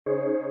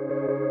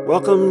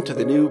Welcome to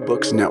the New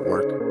Books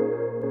Network.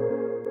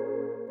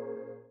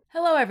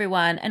 Hello,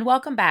 everyone, and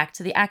welcome back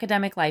to the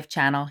Academic Life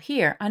channel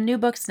here on New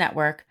Books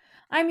Network.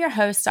 I'm your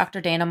host,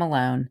 Dr. Dana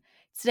Malone.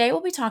 Today,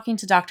 we'll be talking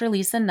to Dr.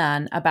 Lisa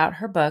Nunn about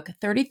her book,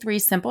 33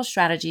 Simple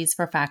Strategies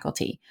for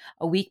Faculty,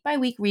 a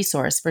week-by-week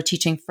resource for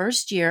teaching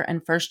first-year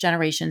and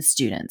first-generation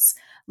students.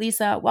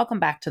 Lisa, welcome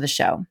back to the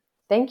show.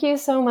 Thank you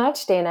so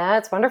much, Dana.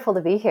 It's wonderful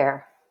to be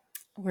here.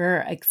 We're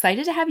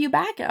excited to have you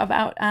back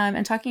about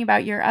and talking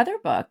about your other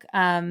book.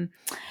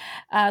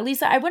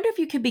 Lisa, I wonder if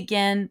you could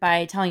begin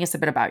by telling us a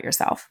bit about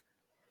yourself.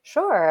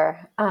 Sure.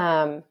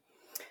 I'm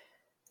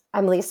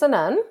Lisa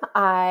Nunn.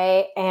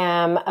 I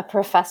am a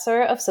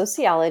professor of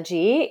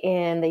sociology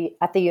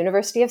at the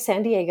University of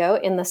San Diego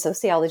in the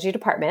sociology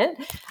department.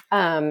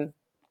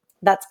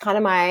 That's kind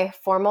of my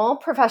formal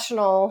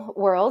professional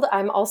world.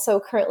 I'm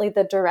also currently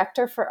the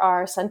director for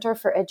our Center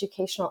for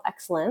Educational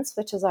Excellence,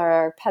 which is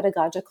our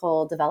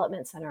pedagogical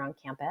development center on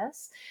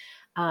campus.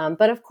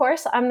 But of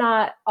course, I'm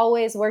not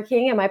always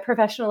working, and my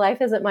professional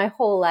life isn't my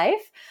whole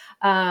life.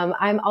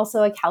 I'm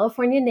also a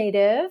California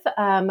native.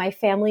 My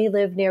family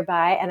live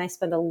nearby, and I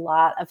spend a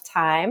lot of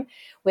time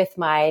with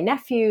my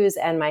nephews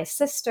and my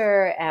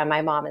sister and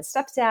my mom and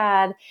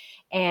stepdad.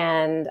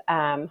 And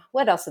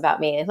what else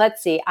about me?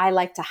 Let's see. I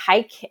like to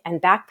hike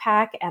and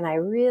backpack, and I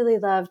really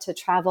love to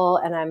travel.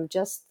 And I'm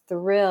just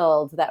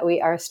thrilled that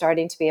we are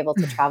starting to be able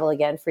to travel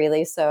again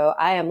freely. So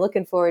I am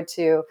looking forward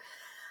to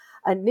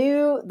a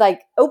new,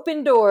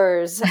 open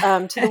doors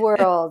to the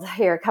world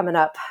here coming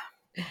up.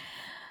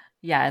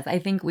 Yes, I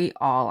think we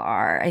all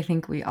are.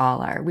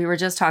 We were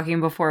just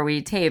talking before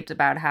we taped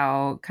about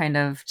how kind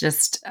of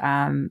just,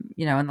 in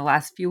the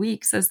last few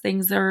weeks, as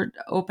things are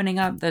opening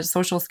up, the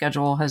social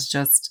schedule has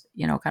just,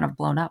 kind of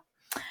blown up.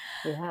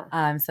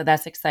 Yeah. So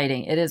that's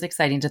exciting. It is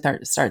exciting to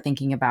start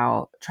thinking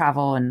about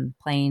travel and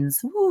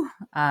planes,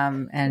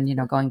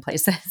 and, going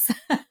places.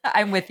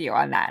 I'm with you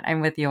on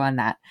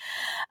that.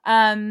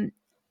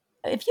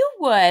 If you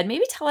would,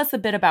 maybe tell us a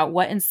bit about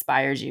what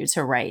inspired you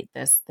to write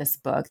this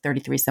book,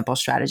 33 Simple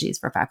Strategies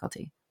for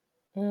Faculty.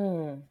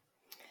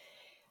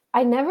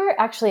 I never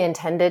actually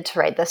intended to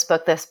write this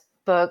book. This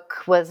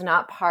book was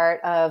not part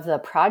of the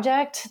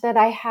project that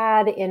I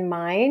had in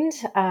mind.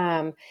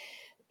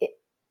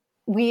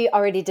 We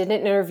already did an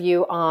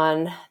interview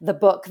on the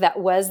book that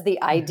was the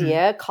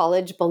idea,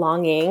 College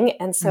Belonging.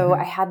 And so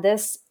I had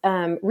this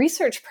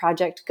research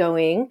project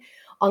going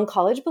on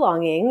college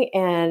belonging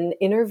and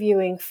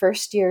interviewing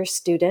first-year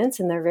students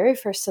in their very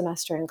first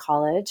semester in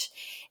college.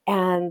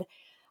 And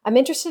I'm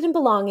interested in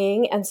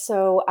belonging. And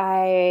so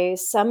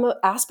some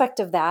aspect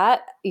of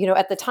that,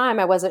 at the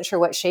time, I wasn't sure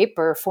what shape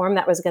or form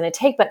that was going to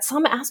take, but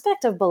some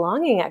aspect of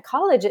belonging at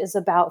college is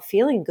about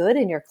feeling good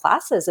in your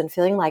classes and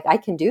feeling like I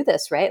can do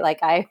this, right? Like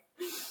I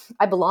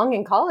belong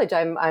in college.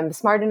 I'm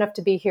smart enough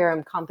to be here.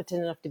 I'm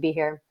competent enough to be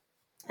here.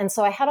 And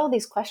so I had all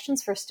these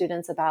questions for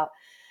students about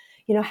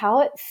how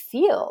it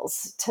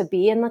feels to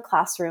be in the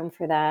classroom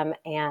for them.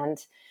 And,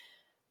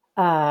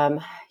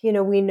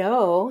 we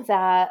know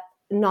that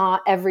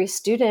not every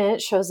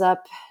student shows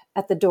up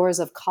at the doors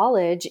of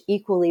college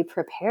equally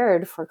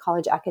prepared for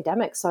college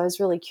academics. So I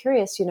was really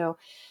curious,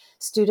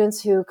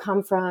 students who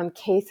come from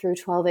K through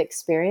 12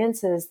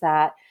 experiences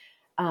that,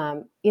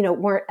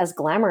 weren't as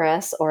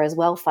glamorous or as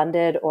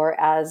well-funded or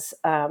as,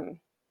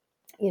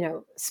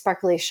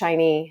 sparkly,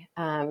 shiny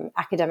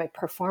academic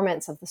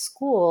performance of the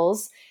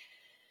schools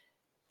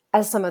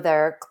as some of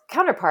their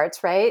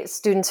counterparts, right?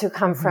 Students who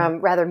come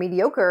from rather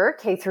mediocre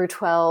K through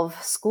 12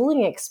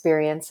 schooling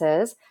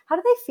experiences. How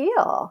do they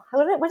feel?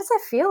 What does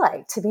that feel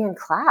like to be in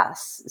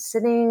class,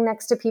 sitting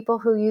next to people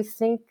who you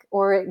think,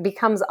 or it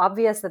becomes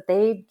obvious that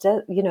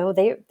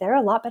they're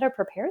a lot better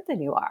prepared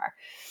than you are.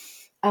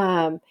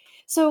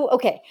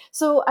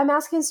 So I'm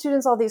asking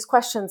students all these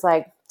questions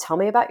like, tell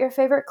me about your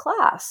favorite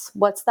class.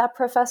 What's that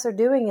professor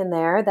doing in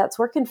there that's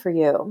working for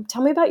you?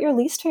 Tell me about your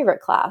least favorite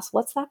class.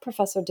 What's that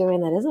professor doing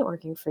that isn't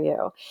working for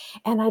you?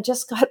 And I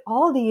just got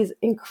all these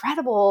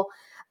incredible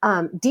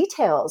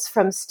details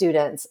from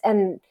students.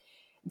 And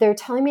they're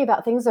telling me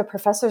about things their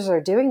professors are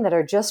doing that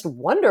are just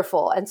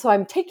wonderful. And so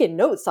I'm taking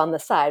notes on the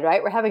side,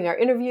 right? We're having our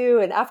interview,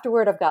 and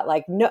afterward, I've got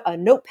a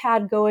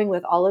notepad going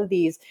with all of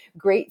these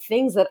great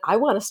things that I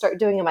want to start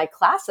doing in my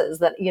classes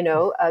that,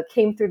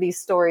 came through these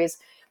stories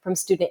from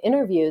student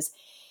interviews.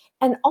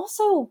 And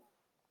also,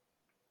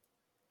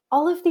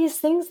 all of these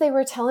things they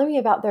were telling me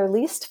about their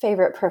least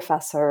favorite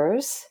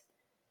professors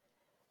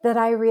that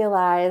I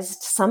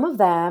realized some of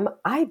them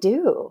I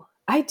do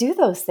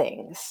those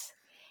things.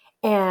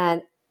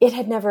 And it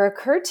had never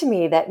occurred to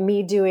me that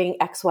me doing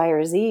X, Y,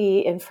 or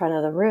Z in front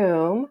of the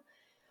room,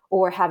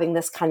 or having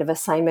this kind of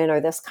assignment or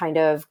this kind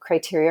of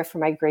criteria for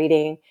my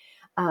grading,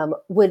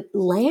 would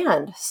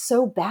land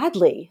so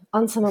badly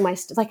on some of my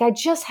I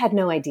just had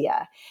no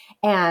idea.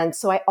 And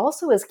so I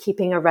also was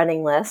keeping a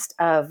running list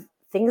of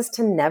things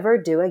to never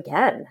do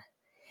again.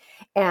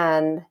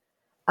 And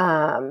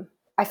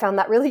I I found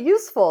that really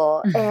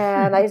useful.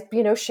 And I,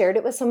 shared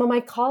it with some of my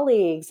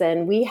colleagues.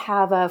 And we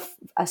have a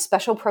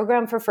special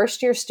program for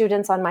first-year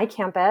students on my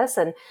campus.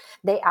 And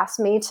they asked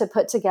me to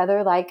put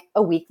together like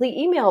a weekly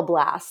email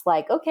blast,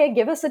 like, okay,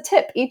 give us a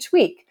tip each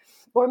week.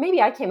 Or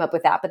maybe I came up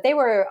with that, but they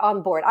were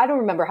on board. I don't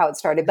remember how it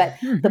started, but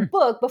the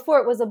book, before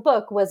it was a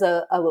book, was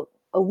a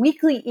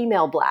weekly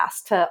email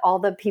blast to all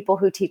the people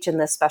who teach in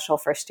this special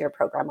first-year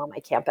program on my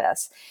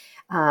campus.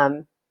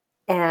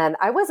 And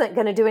I wasn't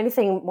going to do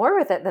anything more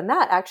with it than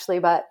that, actually.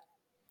 But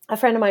a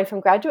friend of mine from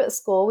graduate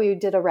school, we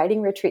did a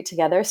writing retreat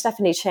together,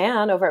 Stephanie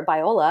Chan over at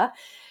Biola.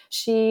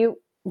 She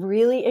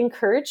really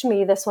encouraged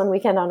me this one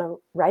weekend on a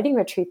writing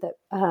retreat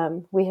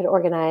that we had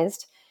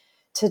organized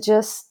to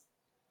just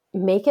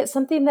make it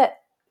something that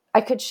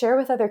I could share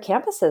with other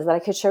campuses, that I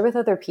could share with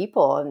other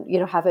people,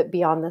 and, have it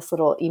beyond this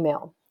little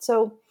email.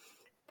 So,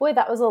 boy,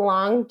 that was a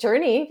long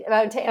journey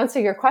to answer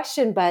your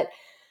question, but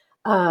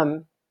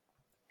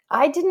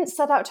I didn't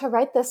set out to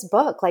write this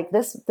book. Like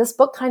this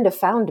book kind of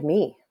found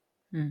me.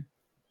 Mm.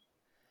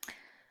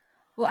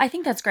 Well, I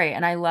think that's great.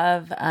 And I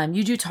love,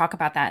 you do talk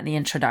about that in the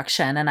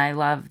introduction, and I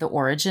love the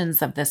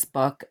origins of this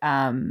book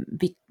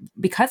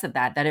because of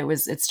that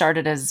it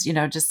started as,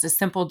 just as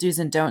simple do's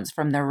and don'ts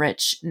from the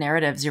rich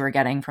narratives you were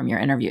getting from your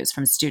interviews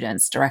from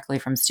students, directly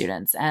from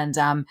students. And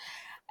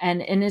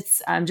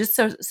it's just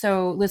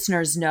so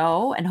listeners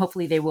know, and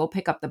hopefully they will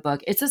pick up the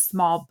book. It's a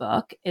small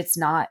book. It's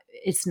not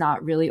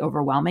really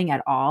overwhelming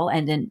at all.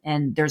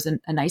 And there's a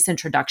nice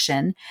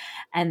introduction,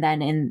 and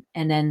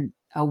then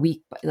a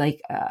week,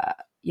 like,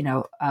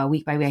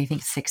 week by week, I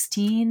think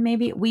 16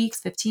 maybe weeks,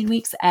 15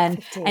 weeks.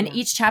 And 15, and yeah.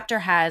 each chapter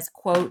has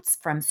quotes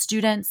from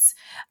students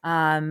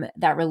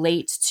that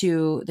relate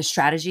to the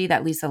strategy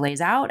that Lisa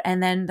lays out,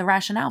 and then the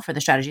rationale for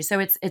the strategy. So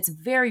it's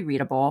very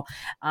readable.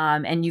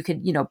 And you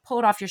could, pull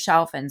it off your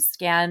shelf and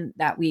scan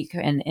that week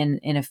in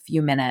a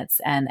few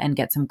minutes and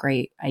get some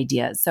great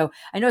ideas. So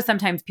I know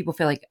sometimes people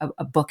feel like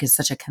a book is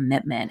such a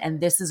commitment,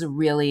 and this is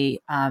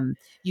really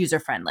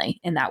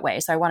user-friendly in that way.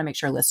 So I want to make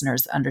sure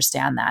listeners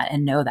understand that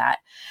and know that.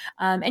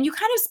 And you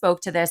kind of spoke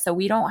to this, so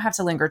we don't have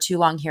to linger too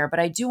long here, but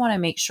I do want to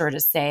make sure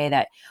to say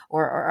that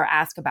or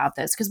ask about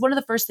this, because one of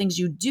the first things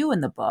you do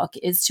in the book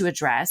is to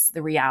address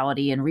the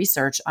reality and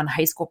research on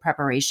high school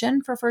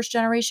preparation for first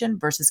generation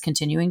versus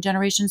continuing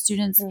generation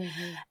students.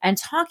 Mm-hmm. And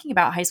talking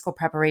about high school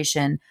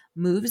preparation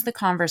moves the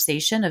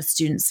conversation of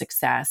student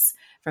success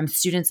from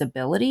students'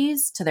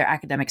 abilities to their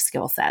academic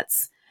skill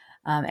sets.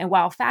 And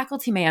while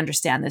faculty may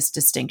understand this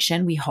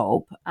distinction, we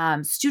hope,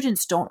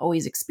 students don't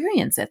always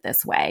experience it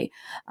this way.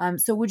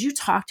 So would you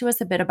talk to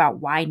us a bit about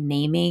why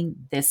naming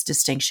this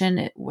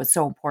distinction was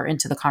so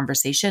important to the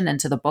conversation and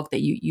to the book, that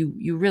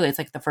you really, it's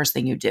like the first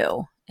thing you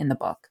do in the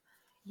book?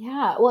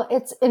 Yeah, well,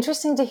 it's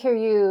interesting to hear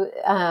you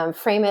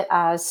frame it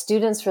as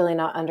students really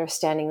not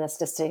understanding this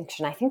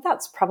distinction. I think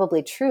that's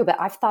probably true, but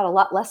I've thought a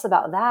lot less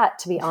about that,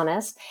 to be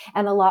honest,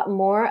 and a lot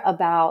more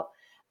about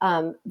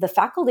the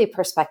faculty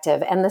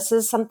perspective. And this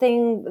is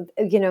something,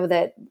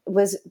 that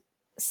was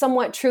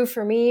somewhat true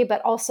for me,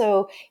 but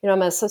also,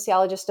 I'm a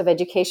sociologist of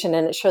education,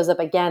 and it shows up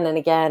again and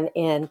again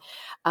in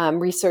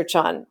research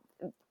on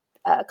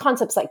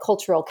concepts like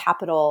cultural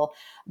capital.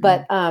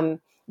 But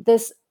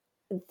this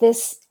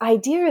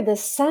idea,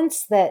 this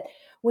sense that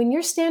when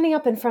you're standing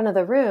up in front of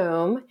the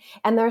room,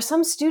 and there are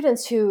some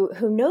students who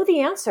know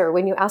the answer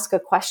when you ask a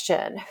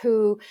question,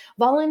 who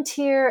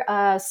volunteer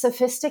a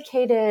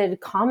sophisticated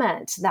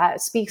comment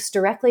that speaks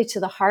directly to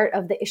the heart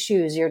of the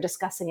issues you're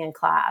discussing in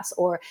class,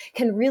 or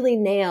can really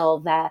nail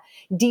the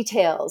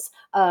details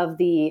of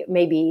the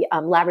maybe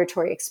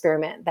laboratory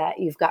experiment that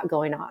you've got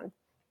going on.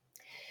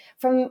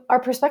 From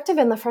our perspective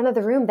in the front of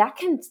the room, that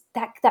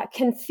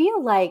can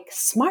feel like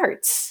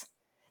smarts.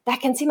 That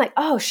can seem like,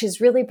 oh,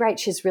 she's really bright.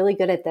 She's really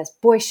good at this.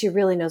 Boy, she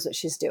really knows what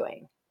she's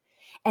doing.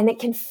 And it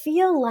can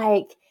feel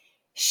like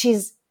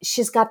she's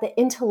got the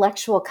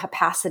intellectual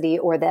capacity,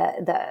 or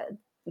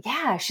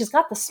she's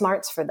got the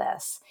smarts for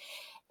this.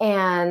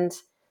 And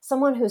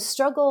someone who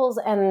struggles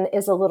and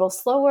is a little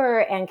slower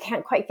and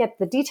can't quite get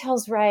the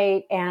details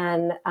right,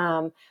 and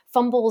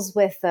fumbles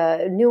with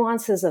the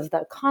nuances of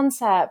the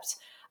concept,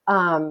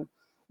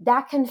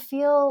 that can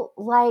feel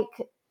like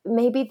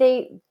maybe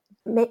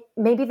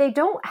they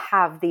don't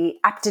have the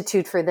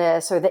aptitude for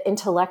this, or the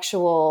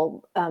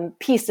intellectual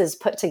pieces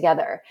put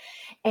together.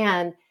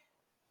 And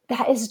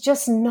that is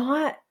just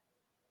not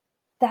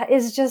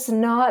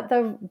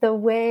the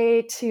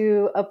way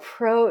to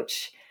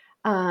approach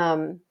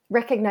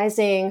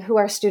recognizing who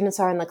our students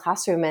are in the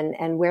classroom,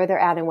 and where they're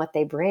at and what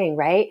they bring,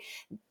 right?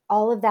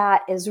 All of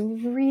that is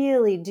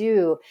really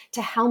due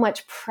to how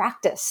much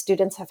practice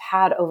students have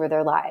had over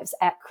their lives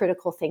at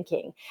critical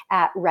thinking,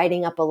 at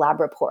writing up a lab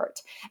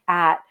report,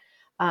 at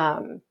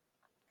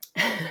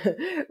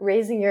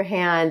raising your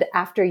hand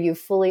after you've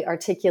fully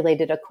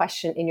articulated a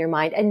question in your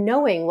mind, and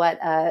knowing what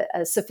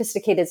a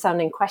sophisticated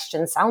sounding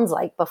question sounds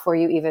like before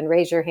you even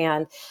raise your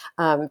hand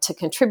to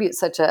contribute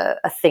such a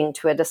thing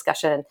to a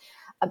discussion.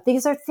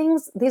 These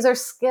are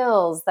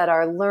skills that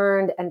are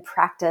learned and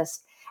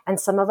practiced, and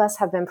some of us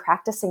have been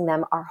practicing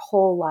them our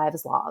whole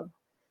lives long.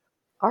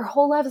 our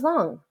whole lives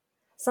long.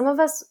 Some of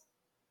us,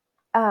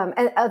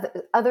 and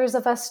others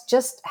of us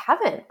just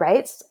haven't,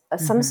 right?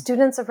 Some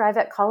students arrive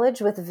at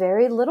college with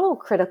very little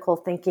critical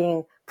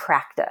thinking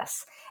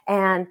practice,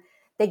 and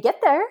they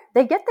get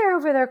there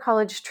over their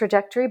college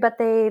trajectory, but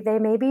they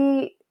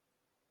maybe,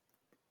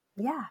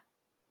 yeah.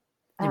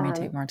 They may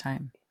take more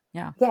time.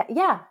 Yeah.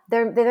 Yeah.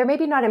 They're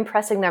maybe not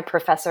impressing their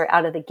professor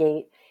out of the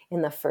gate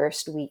in the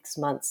first weeks,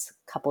 months,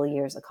 couple of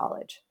years of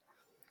college.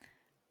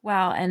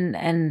 Well,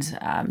 and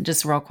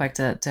just real quick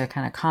to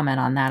kind of comment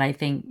on that, I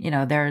think,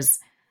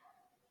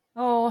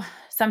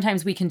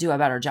 sometimes we can do a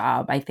better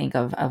job, I think,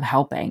 of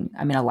helping.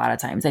 I mean, a lot of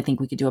times I think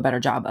we could do a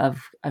better job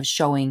of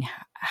showing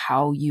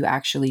how you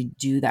actually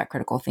do that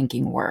critical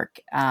thinking work,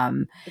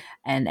 and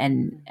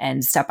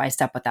step by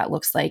step what that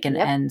looks like,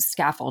 and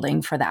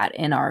scaffolding for that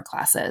in our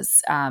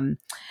classes.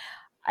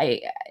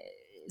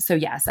 So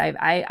yes,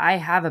 I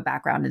have a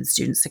background in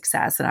student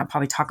success, and I'll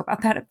probably talk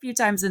about that a few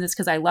times in this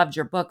because I loved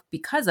your book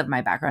because of my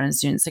background in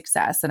student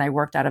success. And I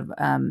worked out of,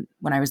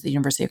 when I was at the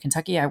University of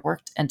Kentucky, I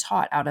worked and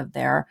taught out of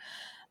their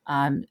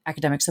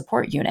academic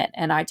support unit.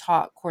 And I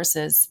taught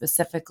courses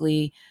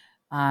specifically,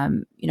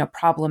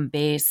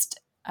 problem-based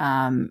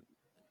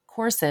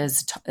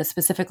courses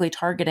specifically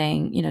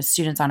targeting,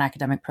 students on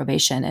academic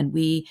probation. And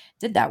we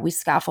did that. We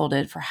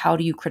scaffolded for how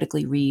do you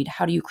critically read?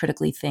 How do you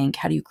critically think?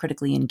 How do you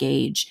critically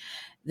engage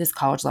this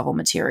college level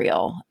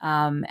material?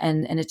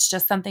 And it's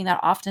just something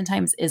that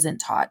oftentimes isn't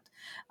taught.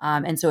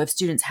 And so if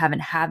students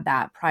haven't had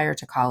that prior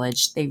to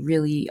college, they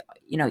really,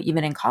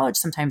 even in college,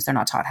 sometimes they're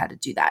not taught how to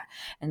do that.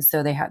 And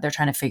so they're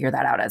trying to figure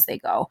that out as they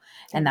go.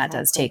 And that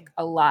does take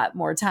a lot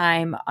more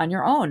time on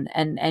your own,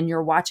 and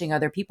you're watching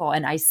other people.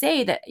 And I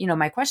say that,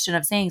 my question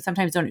of saying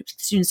sometimes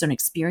students don't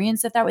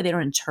experience it that way. They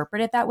don't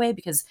interpret it that way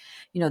because,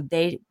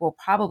 they will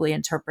probably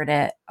interpret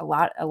it. A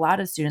lot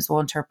of students will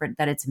interpret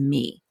that it's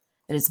me.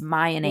 That it's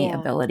my innate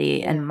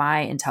ability and my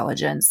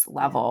intelligence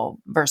level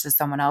versus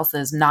someone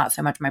else's, not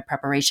so much my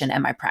preparation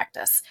and my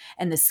practice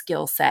and the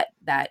skill set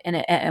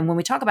and when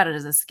we talk about it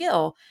as a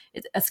skill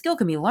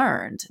can be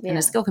learned and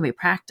a skill can be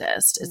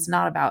practiced. It's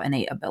not about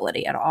innate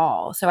ability at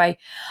all. So I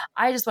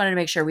just wanted to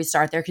make sure we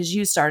start there because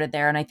you started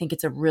there. And I think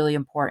it's a really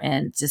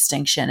important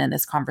distinction in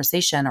this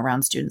conversation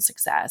around student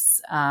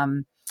success.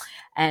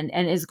 And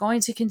is going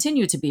to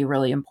continue to be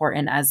really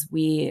important as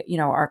we,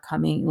 are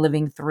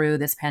living through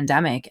this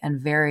pandemic and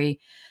very,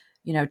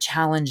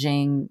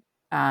 challenging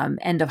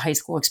end of high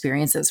school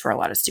experiences for a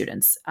lot of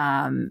students.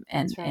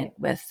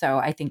 So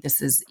I think this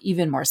is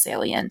even more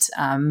salient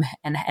and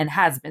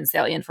has been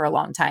salient for a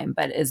long time,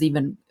 but is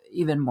even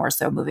more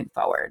so moving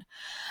forward.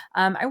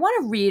 I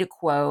want to read a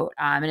quote,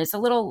 and it's a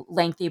little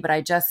lengthy, but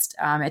I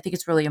think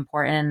it's really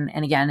important.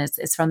 And again,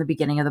 it's from the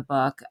beginning of the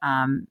book.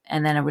 And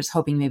then I was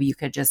hoping maybe you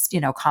could just,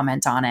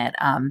 comment on it.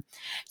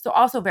 So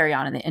also very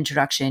on in the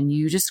introduction,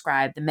 you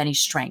describe the many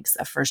strengths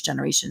of first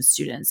generation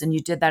students. And you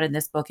did that in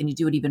this book, and you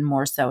do it even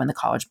more so in the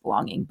College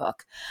Belonging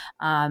book.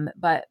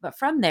 But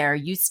from there,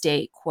 you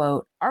state,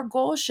 quote, "Our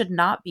goal should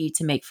not be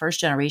to make first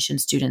generation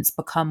students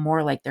become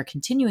more like their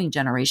continuing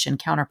generation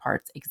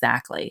counterparts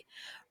exactly.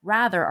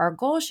 Rather, our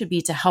goal should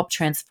be to help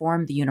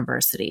transform the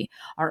university,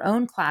 our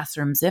own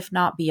classrooms, if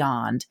not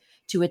beyond,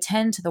 to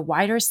attend to the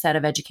wider set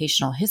of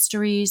educational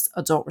histories,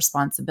 adult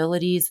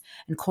responsibilities,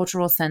 and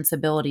cultural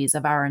sensibilities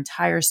of our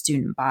entire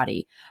student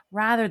body,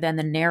 rather than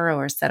the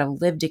narrower set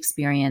of lived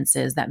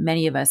experiences that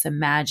many of us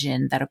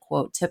imagine that a,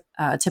 quote,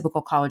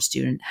 typical college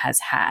student has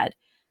had,"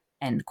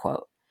 end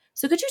quote.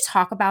 So could you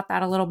talk about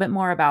that a little bit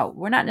more about,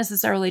 we're not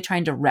necessarily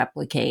trying to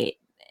replicate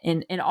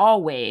in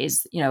all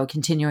ways,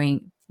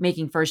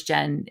 making first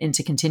gen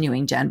into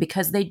continuing gen,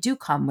 because they do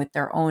come with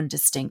their own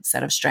distinct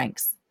set of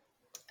strengths.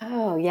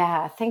 Oh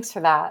yeah. Thanks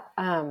for that.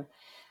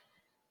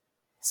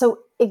 So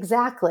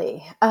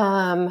exactly.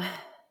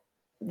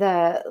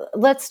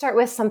 Let's start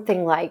with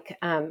something like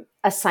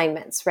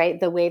assignments, right?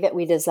 The way that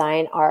we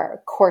design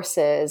our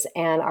courses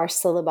and our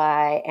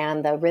syllabi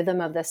and the rhythm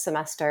of the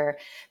semester,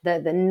 the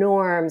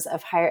norms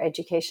of higher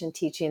education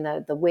teaching,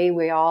 the way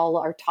we all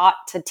are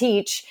taught to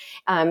teach,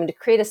 to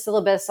create a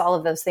syllabus, all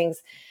of those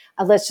things.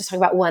 Let's just talk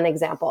about one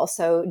example.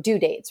 So due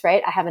dates,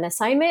 right? I have an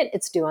assignment.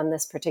 It's due on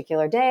this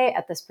particular day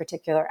at this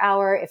particular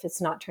hour. If it's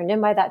not turned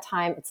in by that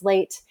time, it's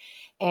late.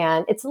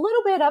 And it's a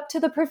little bit up to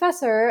the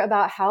professor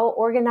about how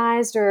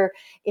organized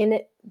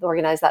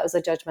organized, that was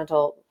a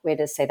judgmental way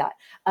to say that,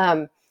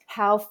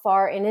 how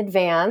far in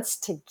advance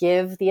to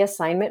give the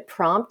assignment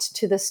prompt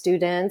to the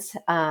students,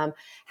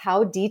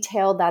 how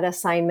detailed that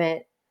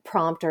assignment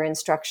prompt or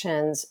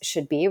instructions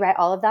should be, right?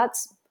 All of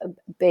that's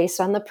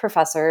based on the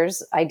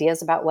professor's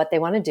ideas about what they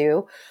want to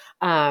do.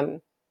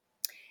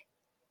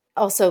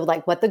 Also,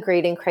 like what the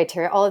grading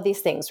criteria, all of these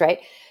things, right?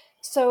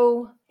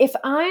 So if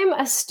I'm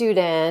a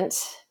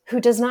student who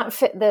does not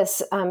fit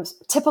this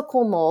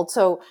typical mold,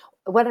 so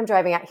what I'm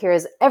driving at here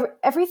is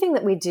everything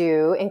that we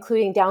do,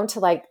 including down to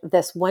like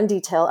this one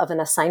detail of an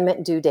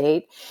assignment due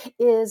date,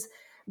 is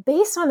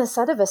based on a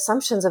set of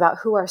assumptions about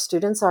who our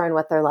students are and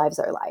what their lives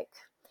are like.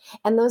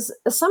 And those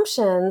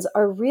assumptions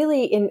are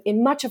really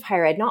in much of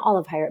higher ed, not all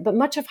of higher ed, but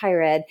much of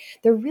higher ed,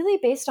 they're really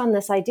based on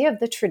this idea of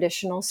the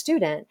traditional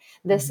student.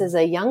 This is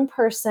a young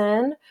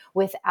person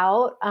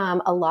without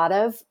a lot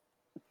of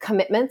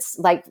commitments,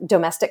 like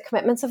domestic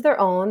commitments of their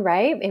own,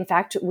 right? In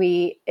fact,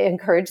 we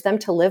encourage them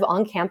to live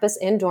on campus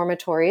in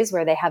dormitories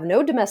where they have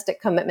no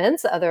domestic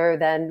commitments other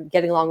than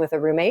getting along with a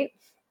roommate.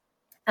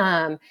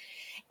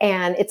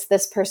 And it's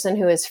this person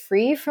who is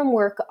free from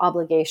work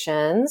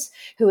obligations,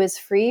 who is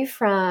free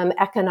from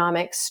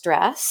economic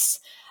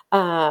stress.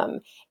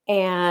 And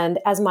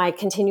as my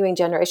continuing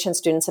generation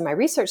students in my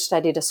research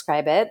study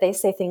describe it, they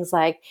say things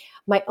like,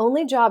 my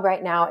only job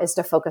right now is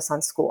to focus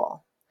on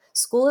school.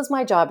 School is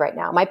my job right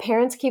now. My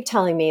parents keep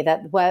telling me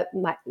that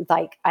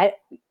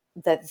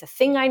the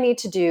thing I need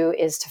to do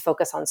is to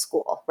focus on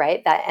school,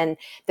 right? And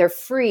they're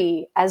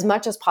free as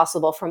much as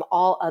possible from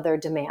all other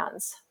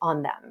demands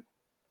on them.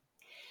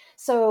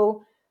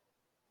 So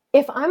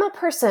if I'm a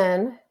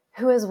person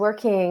who is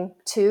working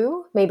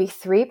 2, maybe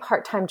 3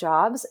 part-time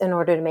jobs in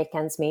order to make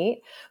ends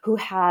meet, who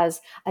has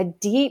a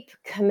deep,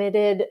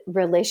 committed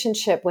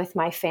relationship with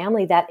my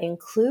family that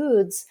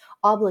includes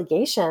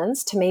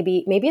obligations to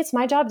maybe it's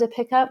my job to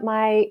pick up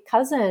my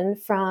cousin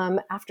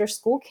from after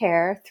school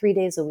care 3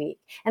 days a week.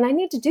 And I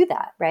need to do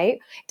that, right?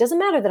 It doesn't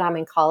matter that I'm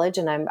in college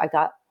and I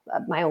got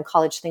my own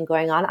college thing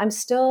going on. I'm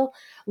still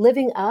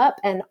living up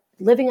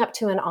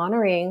to and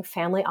honoring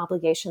family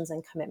obligations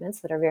and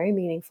commitments that are very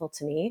meaningful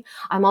to me.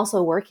 I'm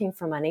also working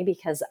for money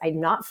because I'm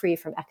not free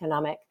from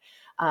economic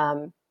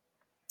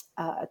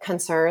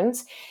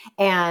concerns.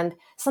 And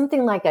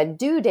something like a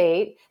due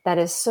date that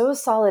is so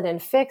solid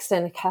and fixed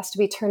and has to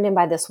be turned in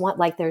by this one,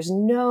 like there's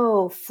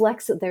no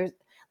flex,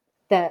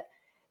 that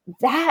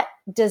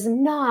does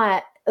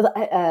not,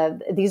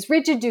 these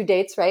rigid due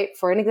dates, right,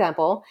 for an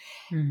example,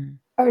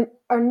 are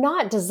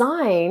not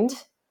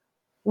designed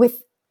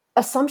with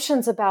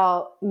assumptions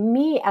about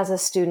me as a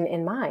student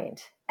in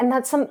mind. And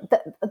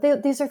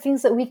these are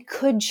things that we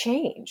could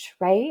change,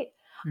 right?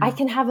 I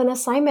can have an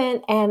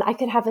assignment and I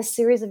could have a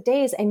series of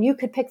days and you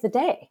could pick the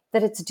day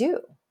that it's due.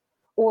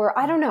 Or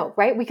I don't know,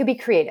 right? We could be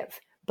creative.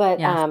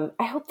 But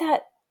I hope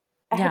that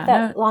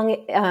that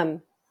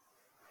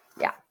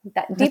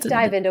deep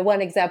dive into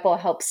one example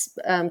helps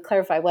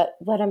clarify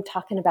what I'm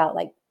talking about.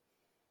 Like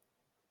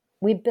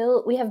we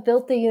have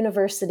built the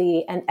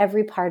university and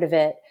every part of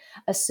it,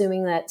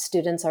 assuming that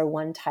students are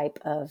one type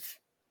of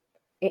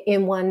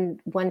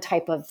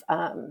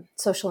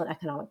social and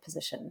economic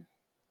position.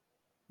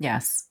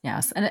 Yes.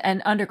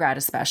 And undergrad,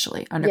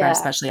 especially.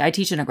 I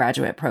teach in a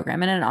graduate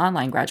program and an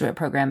online graduate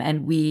program.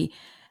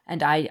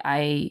 And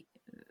I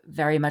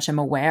very much am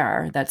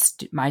aware that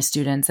my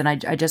students, and I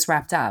just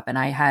wrapped up and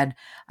I had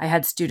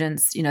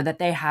students, that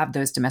they have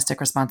those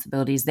domestic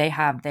responsibilities. They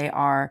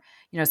are,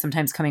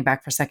 sometimes coming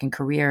back for second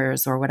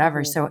careers or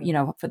whatever. Mm-hmm.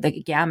 So, for the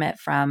gamut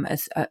from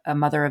a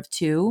mother of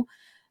 2,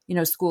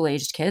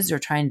 school-aged kids who are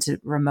trying to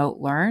remote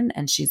learn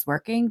and she's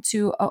working,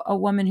 to a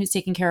woman who's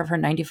taking care of her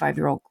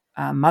 95-year-old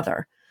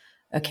mother,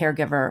 a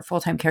caregiver,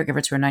 full-time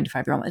caregiver to a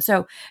 95-year-old. And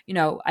so,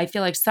 I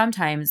feel like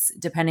sometimes,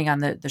 depending on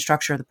the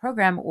structure of the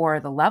program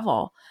or the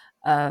level,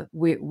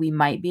 we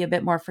might be a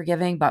bit more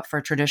forgiving, but for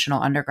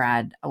traditional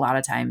undergrad, a lot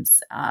of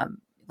times,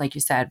 like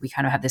you said, we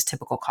kind of have this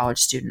typical college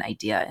student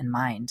idea in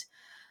mind.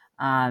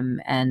 And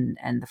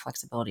the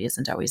flexibility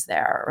isn't always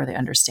there, or the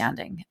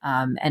understanding.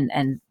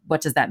 And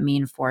what does that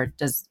mean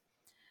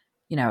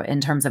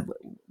in terms of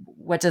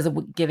what does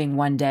giving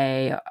one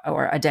day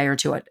or a day or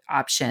two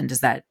option,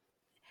 that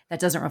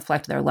doesn't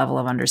reflect their level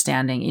of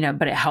understanding,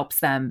 but it helps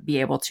them be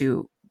able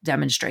to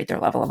demonstrate their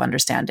level of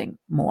understanding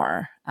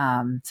more.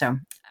 So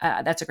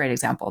that's a great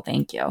example.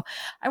 Thank you.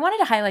 I wanted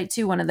to highlight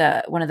too, one of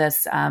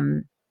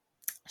the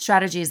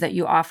strategies that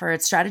you offer.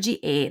 It's strategy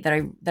 8 that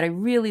I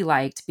really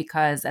liked,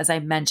 because as I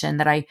mentioned,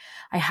 that I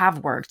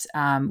have worked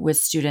with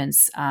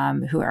students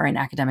who are in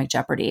academic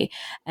jeopardy,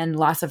 and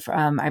lots of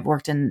I've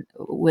worked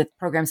with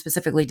programs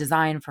specifically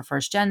designed for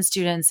first gen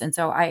students. And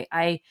so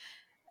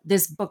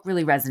this book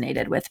really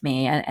resonated with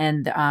me.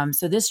 And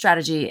so this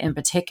strategy in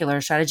particular,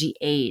 strategy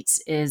 8,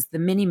 is the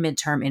mini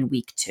midterm in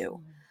week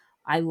 2.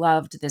 I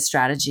loved this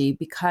strategy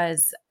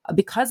because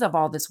of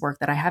all this work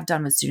that I have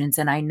done with students.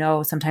 And I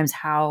know sometimes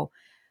how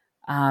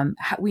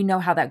we know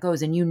how that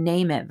goes, and you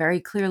name it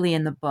very clearly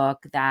in the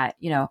book that,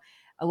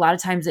 a lot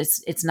of times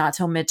it's not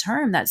till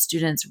midterm that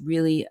students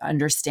really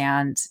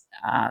understand,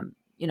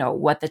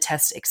 what the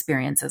test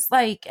experience is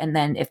like. And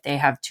then if they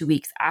have 2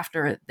 weeks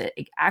after the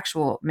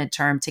actual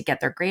midterm to get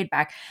their grade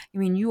back,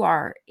 you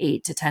are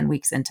 8 to 10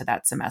 weeks into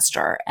that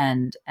semester.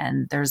 And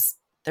there's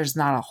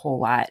not a whole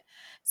lot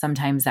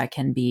sometimes that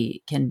can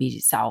be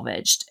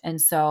salvaged. And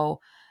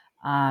so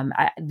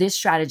this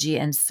strategy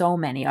and so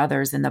many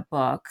others in the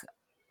book,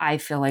 I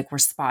feel like we're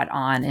spot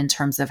on in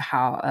terms of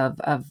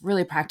of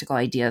really practical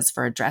ideas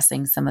for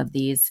addressing some of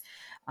these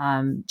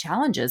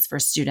challenges for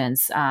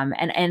students.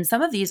 And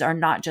some of these are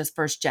not just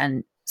first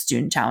gen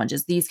student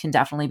challenges. These can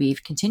definitely be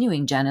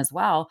continuing gen as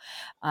well.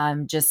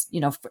 And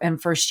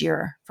first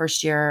year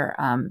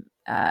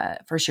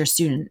first year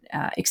student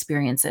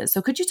experiences.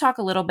 So could you talk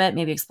a little bit,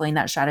 maybe explain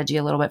that strategy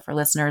a little bit for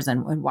listeners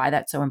and why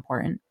that's so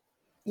important?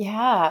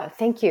 Yeah,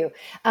 thank you.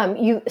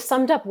 You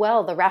summed up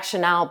well the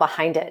rationale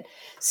behind it.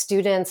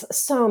 Students,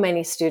 so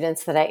many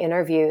students that I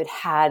interviewed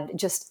had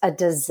just a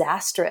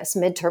disastrous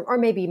midterm, or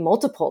maybe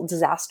multiple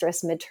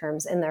disastrous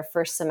midterms in their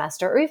first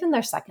semester or even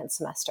their second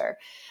semester.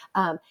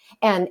 Um,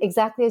 and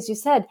exactly as you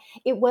said,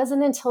 it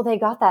wasn't until they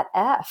got that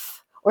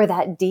F or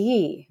that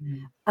D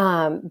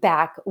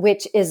back,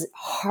 which is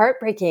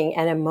heartbreaking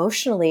and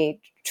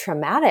emotionally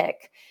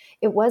traumatic.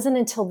 It wasn't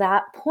until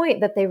that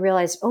point that they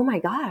realized, oh my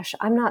gosh,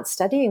 I'm not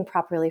studying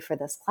properly for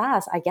this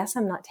class. I guess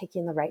I'm not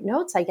taking the right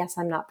notes. I guess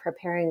I'm not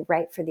preparing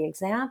right for the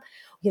exam.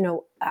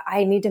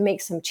 I need to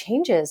make some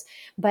changes.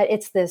 But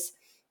it's this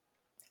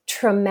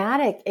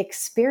traumatic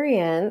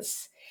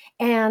experience.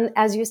 And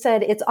as you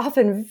said, it's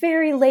often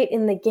very late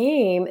in the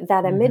game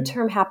that a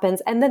midterm happens,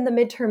 and then the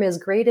midterm is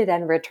graded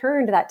and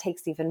returned. That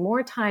takes even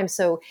more time.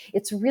 So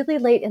it's really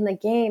late in the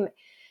game.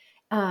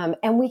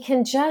 And we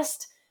can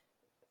just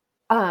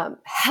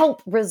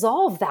help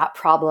resolve that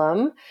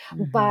problem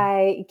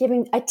by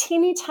giving a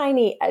teeny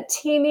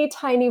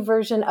tiny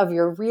version of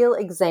your real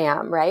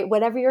exam, right?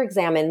 Whatever your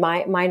exam in,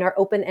 mine are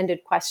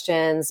open-ended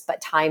questions, but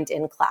timed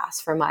in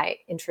class for my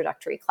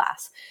introductory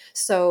class.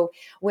 So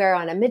where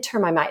on a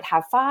midterm I might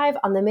have 5,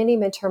 on the mini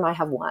midterm I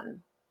have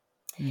 1.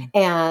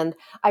 And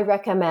I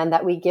recommend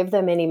that we give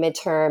the mini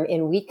midterm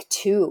in week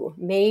 2,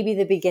 maybe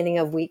the beginning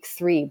of week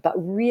 3, but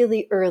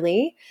really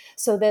early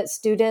so that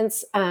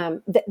students,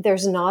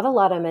 there's not a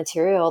lot of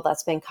material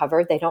that's been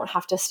covered. They don't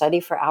have to study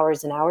for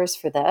hours and hours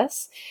for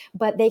this,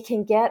 but they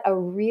can get a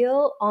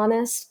real,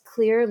 honest,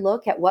 clear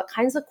look at what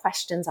kinds of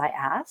questions I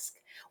ask,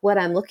 what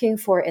I'm looking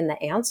for in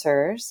the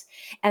answers,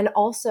 and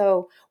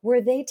also, were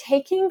they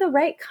taking the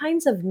right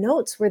kinds of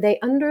notes? Were they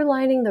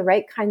underlining the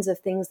right kinds of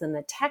things in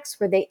the text?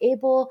 Were they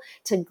able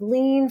to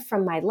glean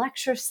from my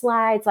lecture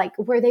slides? Like,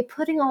 were they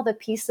putting all the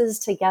pieces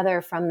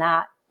together from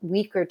that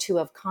week or 2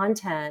 of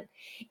content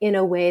in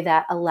a way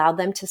that allowed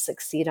them to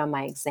succeed on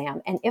my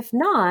exam? And if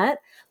not,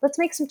 let's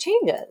make some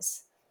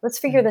changes. Let's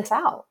figure this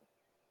out.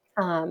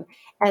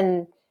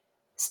 And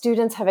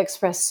students have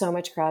expressed so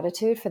much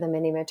gratitude for the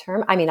mini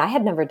midterm. I mean, I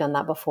had never done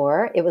that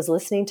before. It was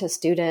listening to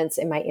students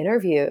in my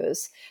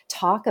interviews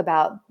talk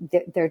about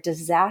their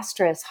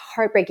disastrous,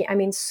 heartbreaking. I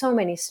mean, so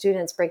many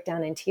students break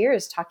down in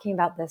tears talking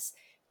about this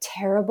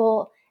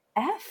terrible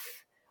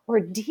F or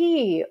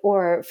D,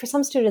 or for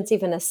some students,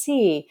 even a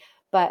C.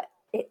 But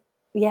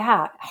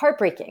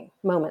heartbreaking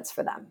moments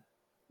for them.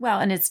 Well,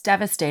 and it's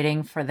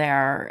devastating for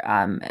their,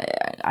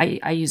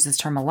 I use this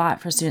term a lot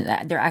for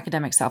students, their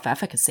academic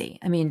self-efficacy.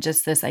 I mean,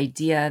 just this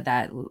idea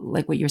that,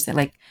 like what you're saying,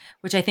 like,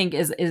 which I think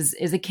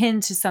is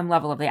akin to some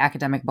level of the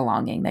academic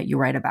belonging that you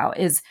write about,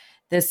 is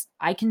this,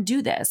 I can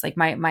do this, like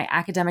my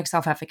academic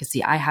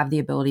self-efficacy, I have the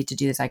ability to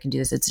do this, I can do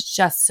this. It's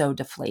just so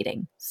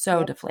deflating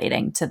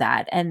to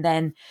that. And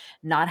then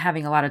not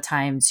having a lot of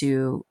time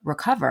to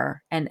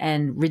recover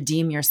and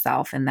redeem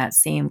yourself in that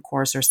same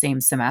course or same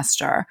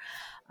semester.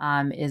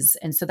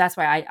 And so that's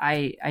why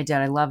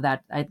I love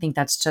that. I think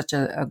that's such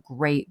a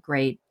great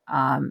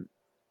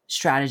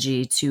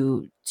strategy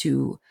to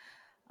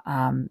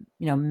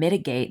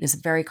mitigate this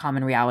very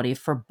common reality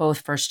for both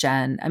first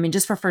gen. I mean,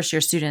 just for first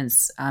year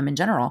students in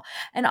general.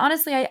 And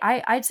honestly,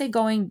 I'd say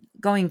going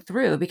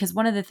through, because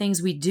one of the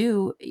things we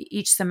do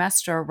each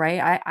semester,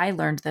 right? I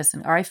learned this,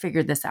 or I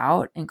figured this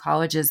out in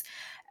college, is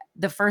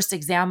the first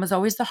exam was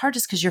always the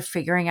hardest because you're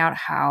figuring out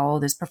how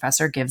this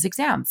professor gives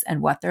exams and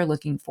what they're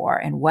looking for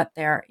and what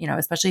they're,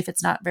 especially if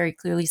it's not very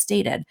clearly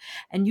stated.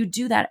 And you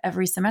do that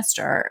every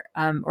semester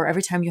or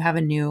every time you have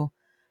a new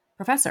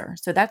professor.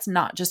 So that's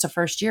not just a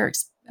first year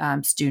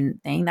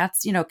student thing,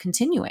 that's,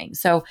 continuing.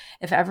 So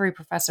if every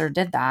professor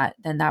did that,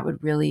 then that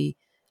would really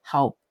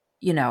help,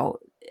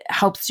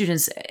 help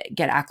students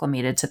get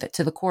acclimated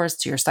to the course,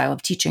 to your style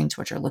of teaching, to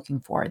what you're looking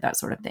for, that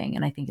sort of thing.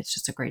 And I think it's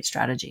just a great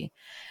strategy.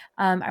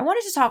 I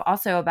wanted to talk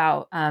also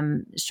about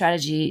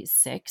strategy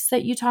 6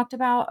 that you talked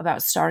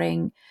about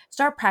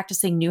start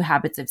practicing new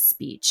habits of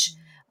speech.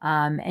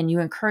 And you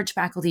encourage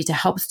faculty to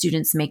help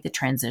students make the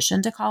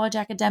transition to college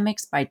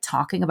academics by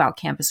talking about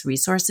campus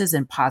resources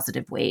in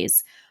positive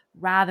ways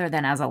rather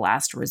than as a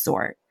last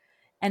resort.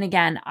 And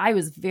again, I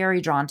was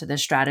very drawn to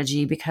this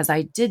strategy because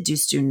I did do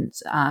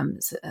student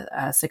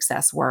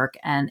success work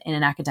and in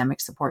an academic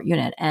support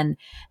unit. And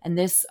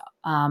this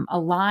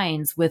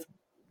aligns with,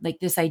 like,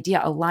 this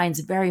idea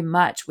aligns very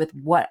much with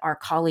what our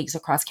colleagues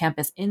across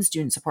campus in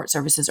student support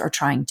services are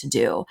trying to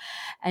do.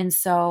 And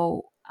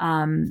so,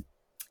 having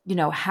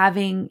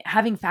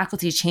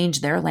faculty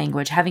change their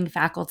language, having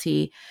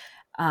faculty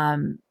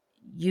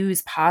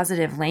use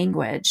positive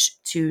language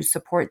to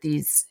support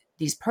these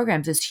these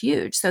programs is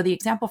huge. So the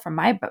example from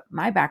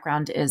my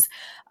background is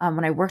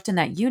when I worked in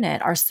that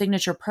unit, our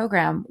signature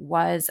program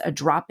was a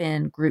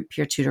drop-in group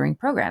peer tutoring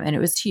program, and it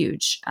was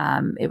huge.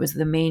 It was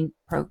the main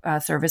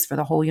service for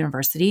the whole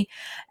university,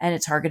 and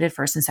it targeted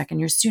first and second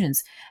year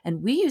students.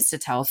 And we used to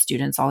tell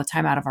students all the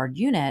time out of our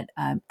unit,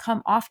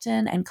 come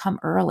often and come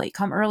early,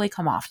 come early,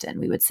 come often,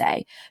 we would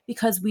say,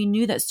 because we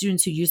knew that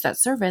students who used that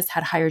service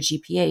had higher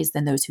GPAs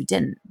than those who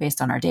didn't,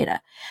 based on our data.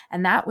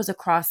 And that was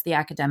across the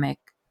academic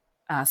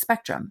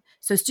spectrum.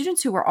 So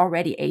students who were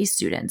already A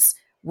students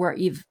were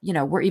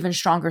even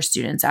stronger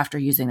students after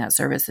using that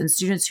service. And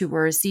students who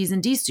were C's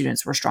and D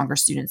students were stronger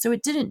students. So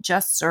it didn't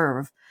just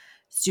serve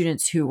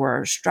students who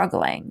were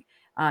struggling.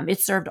 It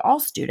served all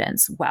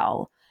students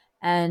well.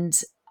 And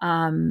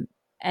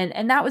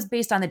that was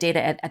based on the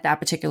data at that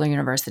particular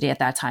university at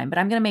that time. But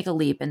I'm going to make a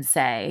leap and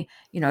say,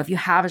 if you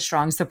have a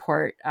strong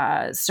support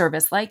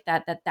service like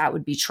that, that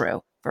would be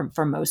true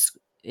for most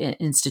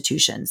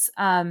institutions.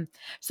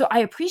 So I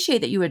appreciate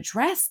that you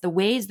address the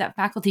ways that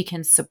faculty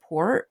can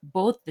support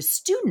both the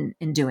student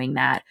in doing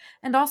that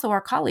and also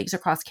our colleagues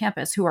across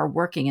campus who are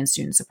working in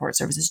student support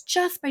services,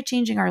 just by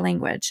changing our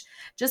language,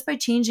 just by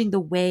changing the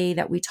way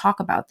that we talk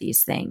about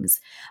these things,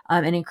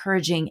 and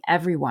encouraging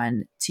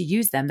everyone to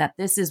use them, that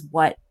this is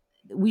what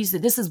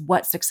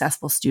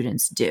successful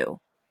students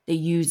do.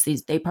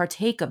 They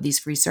partake of these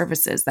free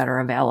services that are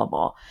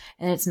available.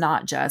 And it's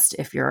not just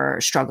if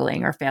you're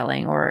struggling or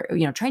failing or,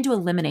 trying to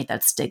eliminate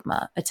that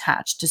stigma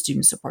attached to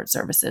student support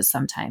services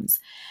sometimes.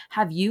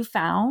 Have you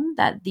found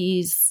that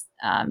these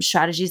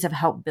strategies have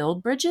helped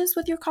build bridges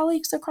with your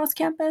colleagues across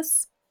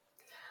campus?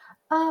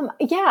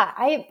 Yeah,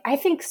 I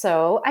think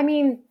so. I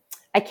mean,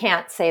 I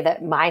can't say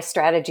that my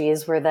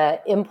strategies were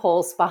the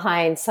impulse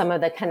behind some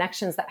of the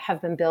connections that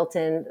have been built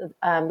in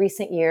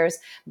recent years,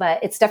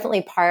 but it's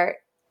definitely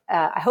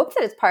I hope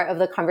that it's part of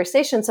the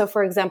conversation. So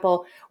for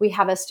example, we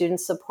have a student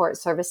support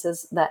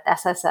services, the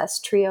SSS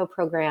TRIO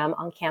program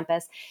on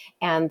campus.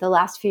 And the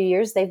last few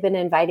years, they've been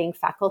inviting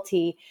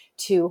faculty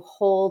to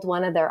hold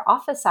one of their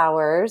office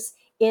hours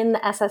in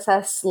the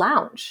SSS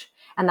lounge.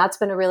 And that's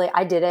been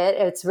I did it.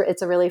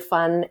 It's a really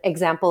fun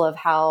example of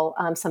how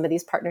some of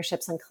these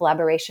partnerships and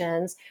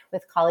collaborations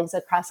with colleagues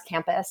across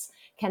campus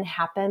can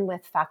happen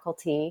with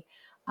faculty.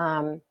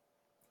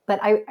 But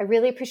I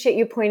really appreciate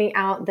you pointing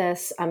out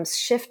this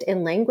shift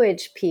in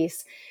language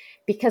piece,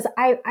 because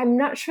I'm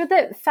not sure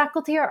that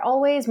faculty are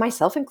always,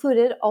 myself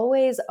included,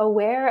 always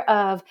aware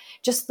of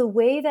just the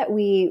way that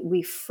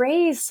we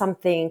phrase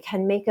something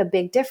can make a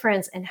big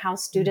difference in how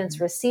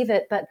students receive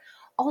it. But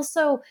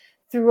also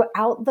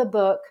throughout the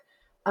book,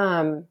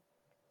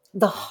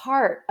 the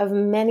heart of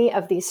many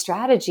of these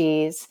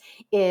strategies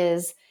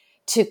is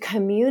to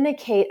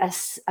communicate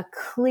a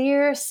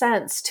clear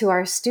sense to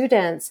our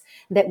students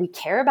that we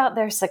care about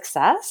their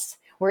success.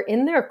 We're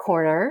in their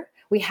corner.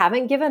 We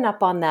haven't given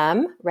up on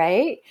them,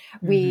 right?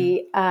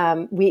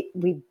 Mm-hmm.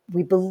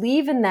 We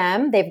believe in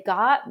them. They've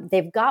got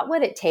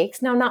what it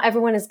takes. Now, not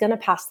everyone is going to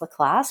pass the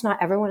class. Not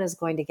everyone is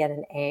going to get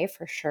an A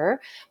for sure.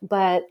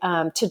 But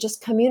to just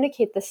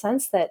communicate the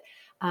sense that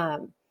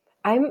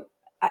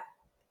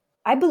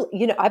I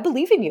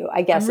believe in you,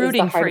 I guess. I'm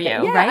rooting for you,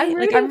 yeah, right? I'm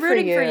rooting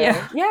for you.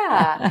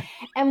 Yeah.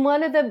 And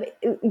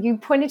you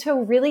pointed to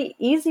a really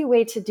easy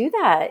way to do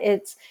that.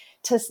 It's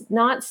to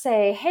not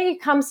say, hey,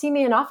 come see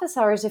me in office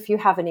hours if you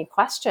have any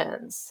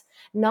questions.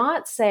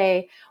 Not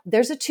say,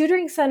 there's a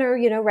tutoring center,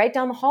 right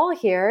down the hall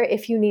here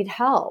if you need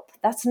help.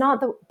 That's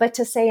not but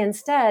to say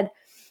instead,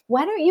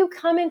 why don't you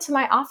come into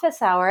my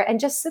office hour and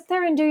just sit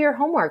there and do your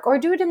homework, or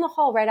do it in the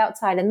hall right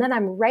outside. And then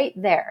I'm right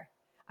there.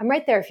 I'm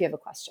right there if you have a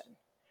question.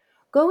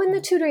 Go in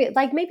the tutoring,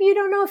 like maybe you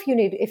don't know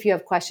if you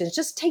have questions,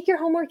 just take your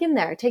homework in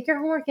there. Take your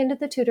homework into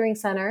the tutoring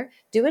center,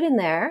 do it in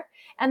there.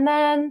 And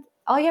then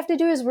all you have to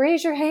do is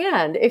raise your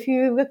hand if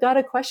you've got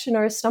a question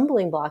or a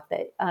stumbling block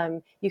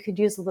that you could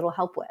use a little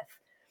help with.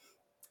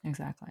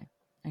 Exactly.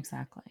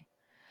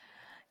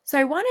 So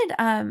I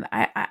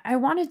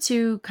wanted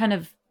to kind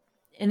of,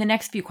 in the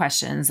next few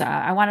questions,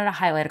 I wanted to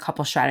highlight a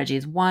couple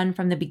strategies. One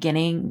from the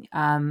beginning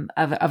of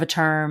a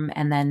term,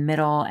 and then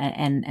middle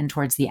and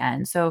towards the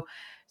end. So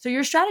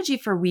your strategy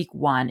for week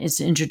 1 is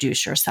to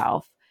introduce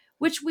yourself,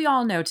 which we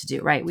all know to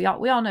do, right? We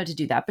all know to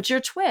do that. But your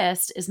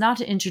twist is not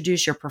to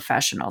introduce your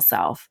professional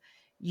self.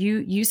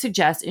 You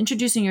suggest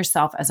introducing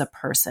yourself as a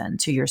person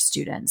to your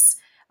students.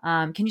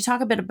 Can you talk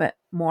a bit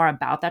more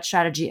about that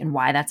strategy and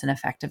why that's an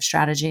effective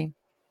strategy?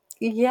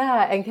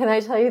 Yeah. And can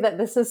I tell you that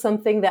this is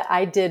something that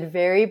I did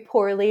very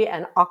poorly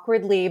and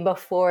awkwardly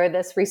before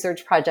this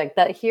research project,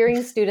 that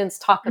hearing students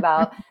talk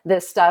about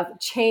this stuff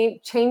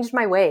changed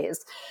my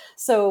ways.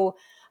 So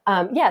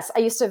yes, I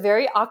used to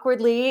very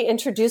awkwardly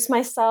introduce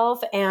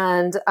myself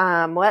and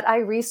what I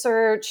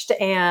researched.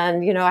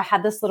 And, I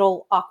had this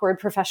little awkward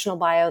professional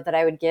bio that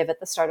I would give at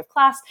the start of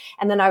class.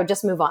 And then I would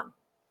just move on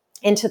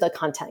into the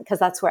content, because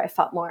that's where I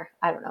felt more,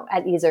 I don't know,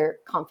 at ease or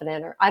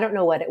confident, or I don't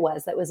know what it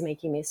was that was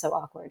making me so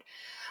awkward.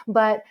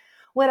 But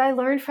what I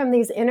learned from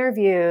these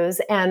interviews,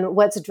 and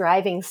what's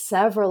driving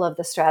several of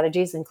the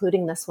strategies,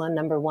 including this one,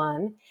 number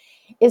 1,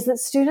 is that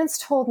students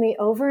told me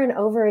over and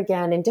over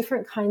again in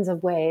different kinds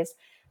of ways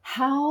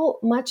how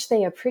much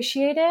they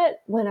appreciate it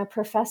when a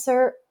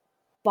professor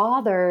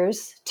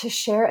bothers to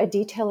share a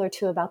detail or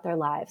two about their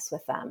lives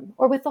with them,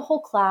 or with the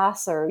whole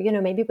class, or,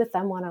 maybe with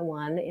them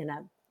one-on-one in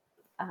a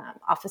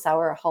office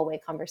hour or hallway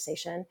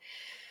conversation.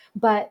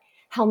 But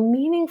how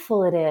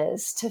meaningful it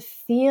is to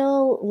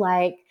feel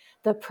like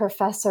the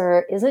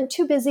professor isn't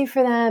too busy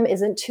for them,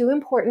 isn't too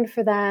important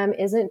for them,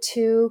 isn't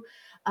too,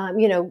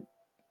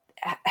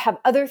 have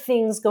other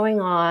things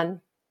going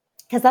on.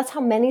 Because that's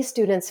how many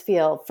students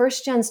feel,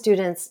 first gen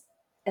students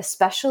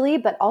especially,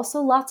 but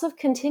also lots of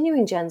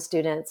continuing gen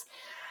students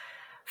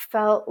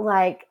felt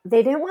like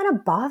they didn't want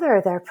to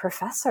bother their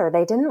professor.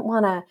 They didn't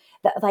want to,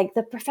 like,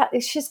 the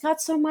professor, she's got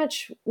so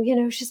much,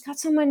 she's got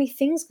so many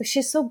things.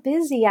 She's so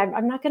busy.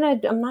 I'm not going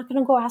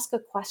to go ask a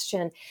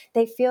question.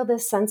 They feel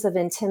this sense of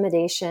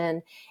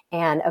intimidation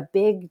and a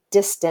big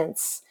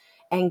distance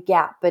and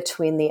gap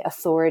between the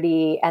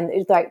authority. And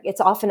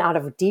it's often out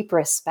of deep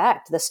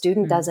respect. The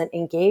student doesn't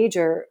engage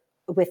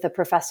with the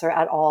professor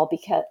at all,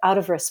 because out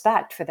of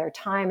respect for their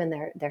time and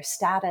their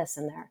status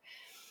and their,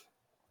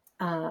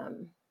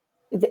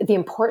 the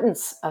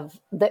importance of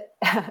the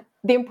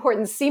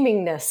important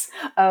seemingness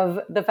of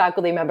the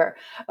faculty member.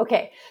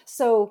 Okay,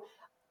 so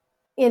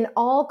in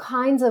all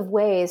kinds of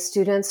ways,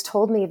 students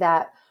told me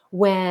that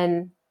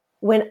when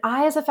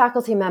I, as a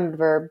faculty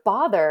member,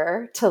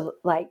 bother to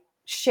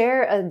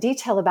share a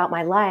detail about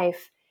my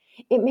life,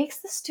 it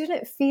makes the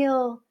student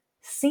feel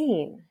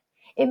seen.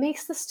 It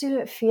makes the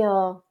student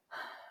feel,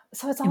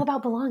 so it's all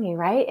about belonging,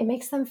 right? It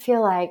makes them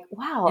feel like,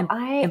 wow,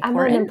 I'm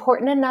an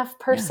important enough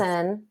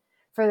person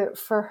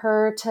for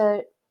her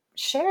to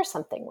share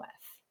something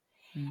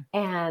with.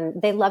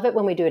 And they love it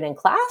when we do it in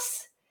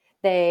class.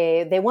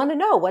 They want to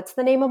know, what's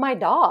the name of my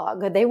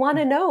dog? They want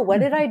to know, what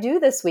did I do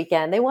this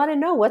weekend? They want to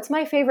know, what's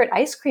my favorite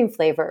ice cream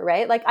flavor,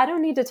 right? Like, I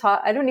don't need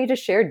to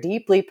share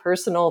deeply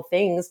personal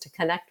things to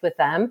connect with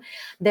them.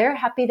 They're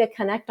happy to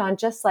connect on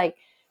just like,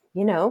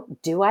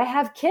 do I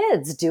have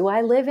kids? Do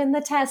I live in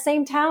the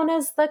same town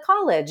as the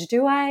college?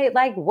 Do I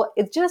what?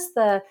 It's just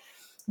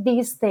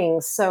these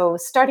things. So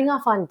starting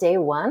off on day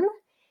one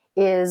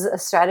is a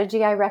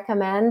strategy I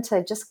recommend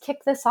to just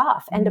kick this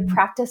off and to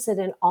practice it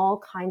in all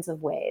kinds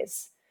of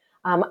ways.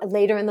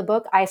 Later in the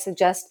book, I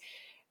suggest,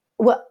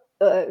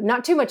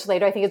 not too much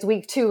later, I think it's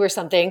week 2 or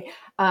something,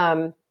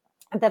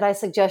 that I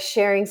suggest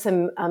sharing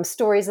some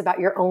stories about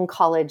your own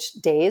college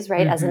days,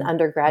 right, as an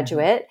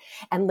undergraduate.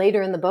 And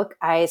later in the book,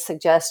 I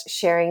suggest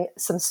sharing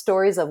some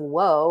stories of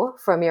woe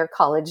from your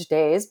college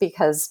days,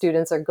 because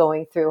students are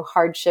going through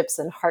hardships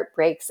and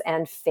heartbreaks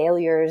and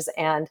failures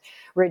and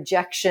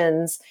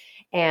rejections.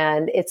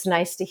 And it's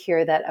nice to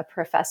hear that a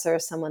professor,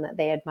 someone that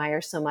they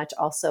admire so much,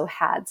 also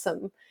had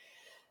some,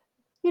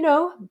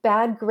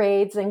 bad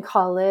grades in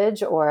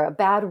college, or a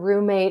bad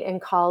roommate in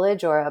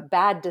college, or a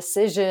bad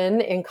decision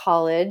in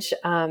college.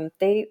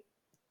 They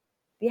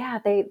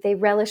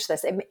relish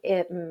this.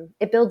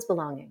 It builds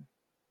belonging.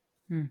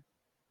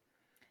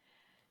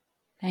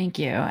 Thank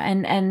you.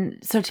 And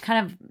so to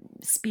kind of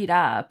speed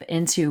up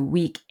into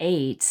week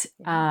 8,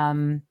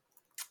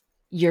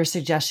 your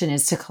suggestion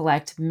is to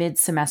collect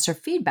mid-semester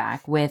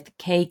feedback with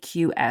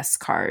KQS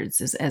cards,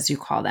 as you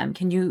call them.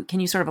 Can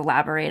you sort of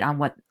elaborate on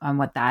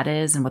what that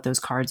is and what those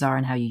cards are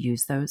and how you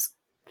use those?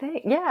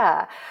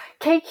 Yeah,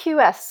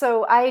 KQS.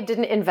 So I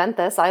didn't invent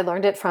this. I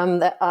learned it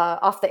from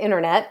off the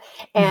internet,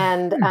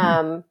 and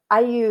I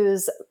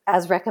use,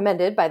 as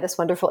recommended by this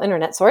wonderful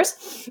internet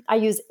source, I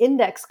use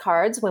index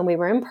cards when we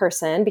were in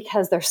person,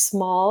 because they're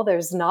small.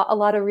 There's not a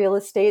lot of real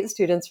estate.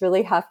 Students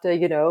really have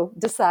to,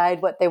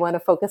 decide what they want to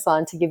focus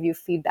on to give you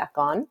feedback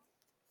on.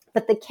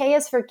 But the K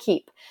is for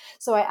keep.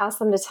 So I ask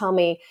them to tell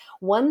me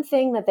one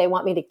thing that they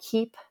want me to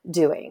keep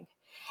doing,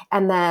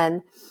 and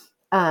then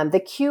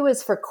the Q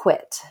is for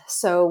quit.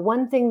 So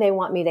one thing they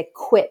want me to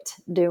quit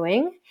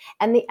doing,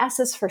 and the S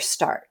is for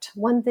start.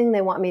 One thing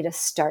they want me to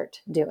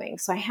start doing.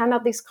 So I hand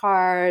out these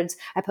cards.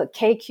 I put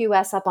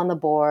KQS up on the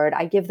board.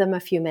 I give them a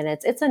few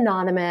minutes. It's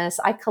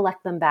anonymous. I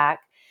collect them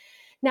back.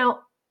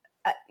 Now,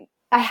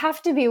 I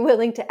have to be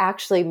willing to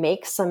actually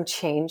make some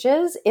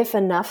changes if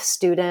enough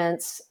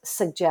students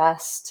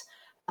suggest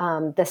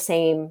the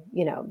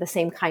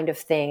same kind of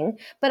thing.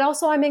 But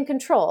also I'm in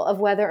control of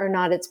whether or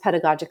not it's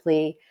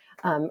pedagogically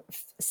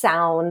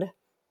sound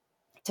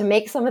to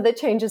make some of the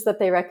changes that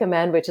they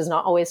recommend, which is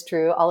not always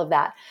true, all of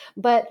that.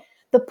 But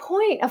the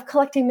point of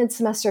collecting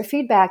mid-semester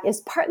feedback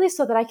is partly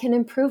so that I can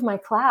improve my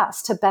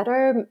class, to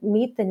better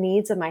meet the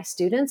needs of my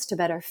students, to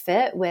better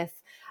fit with,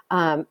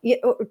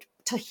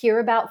 to hear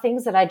about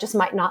things that I just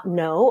might not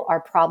know are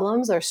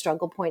problems or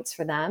struggle points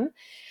for them.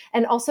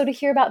 And also to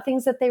hear about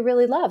things that they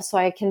really love, so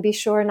I can be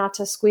sure not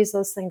to squeeze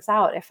those things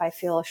out if I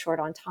feel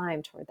short on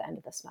time toward the end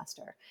of the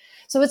semester.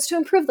 So it's to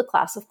improve the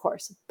class, of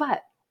course.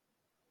 But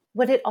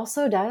what it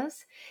also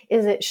does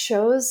is it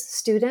shows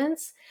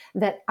students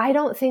that I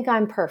don't think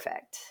I'm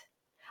perfect.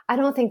 I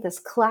don't think this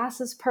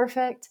class is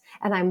perfect,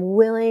 and I'm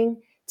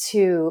willing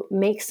to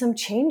make some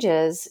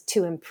changes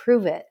to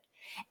improve it.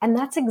 And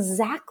that's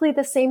exactly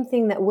the same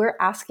thing that we're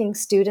asking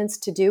students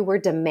to do. We're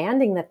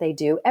demanding that they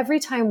do every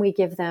time we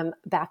give them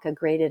back a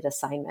graded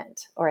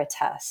assignment or a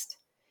test.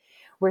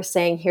 We're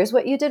saying, here's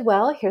what you did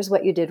well, here's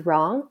what you did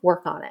wrong,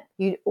 work on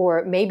it.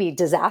 Or maybe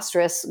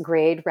disastrous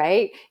grade,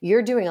 right?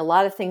 You're doing a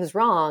lot of things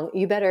wrong.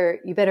 You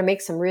better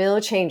make some real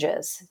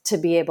changes to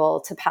be able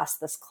to pass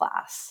this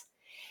class.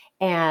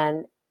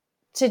 And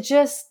to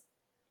just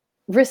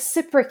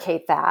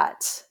reciprocate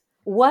that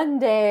one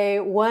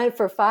day, one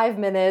for 5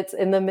 minutes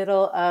in the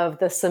middle of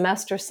the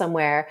semester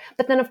somewhere,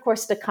 but then of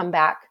course to come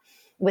back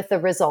with the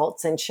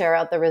results and share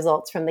out the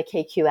results from the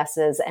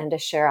KQSs and to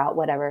share out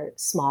whatever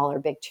small or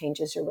big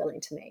changes you're willing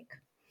to make.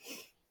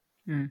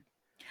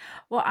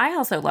 Well, I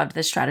also loved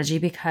this strategy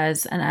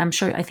because, and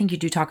I think you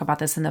do talk about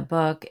this in the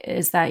book,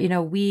 is that,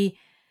 we,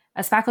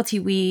 as faculty,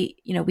 we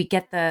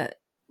get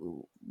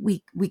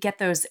we get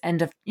those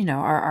end of,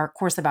 our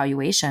course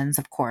evaluations,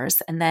 of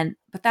course,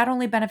 but that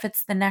only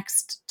benefits the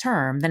next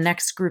term, the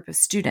next group of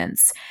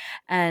students.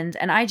 And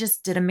I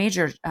just did a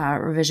major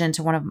revision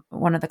to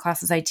one of the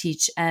classes I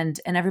teach, and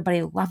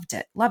everybody loved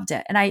it.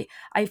 And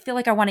I feel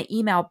like I want to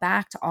email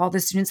back to all the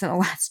students in the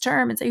last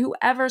term and say,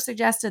 whoever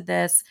suggested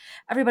this,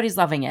 everybody's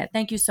loving it.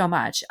 Thank you so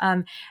much.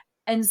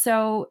 And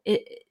so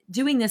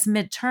doing this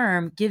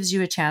midterm gives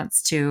you a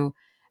chance to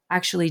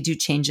actually do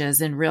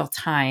changes in real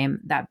time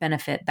that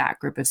benefit that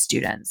group of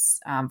students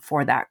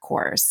for that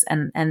course.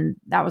 And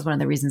that was one of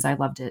the reasons I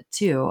loved it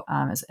too,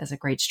 as a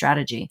great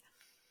strategy.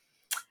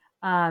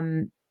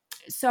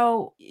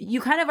 So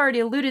you kind of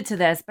already alluded to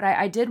this, but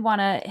I did want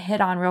to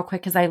hit on real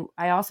quick because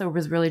I also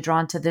was really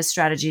drawn to this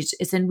strategy.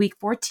 It's in week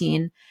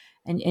 14.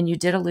 And you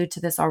did allude to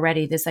this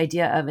already, this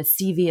idea of a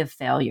CV of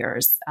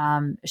failures,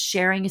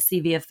 sharing a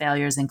CV of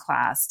failures in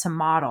class to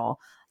model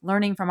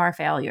learning from our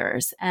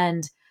failures.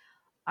 And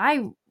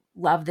I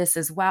love this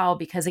as well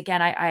because,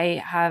 again,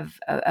 I have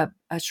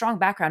a strong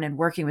background in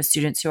working with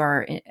students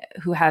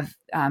who have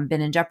been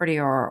in jeopardy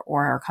or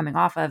are coming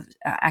off of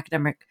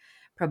academic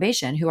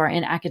probation, who are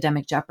in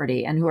academic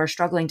jeopardy and who are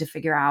struggling to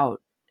figure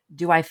out,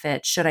 do I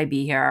fit? Should I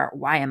be here?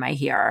 Why am I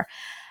here?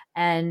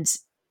 And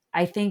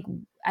I think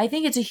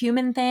it's a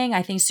human thing.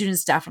 I think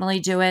students definitely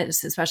do it,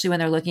 especially when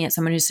they're looking at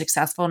someone who's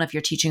successful. And if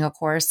you're teaching a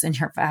course in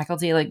your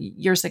faculty, like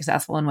you're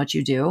successful in what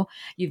you do,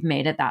 you've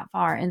made it that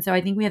far. And so I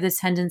think we have this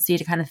tendency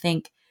to kind of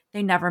think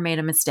they never made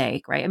a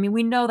mistake, right? I mean,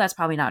 we know that's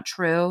probably not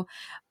true,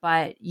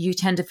 but you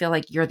tend to feel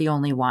like you're the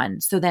only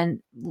one. So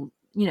then,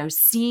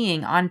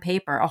 seeing on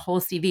paper a whole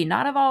CV,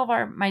 not of all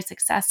of my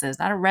successes,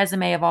 not a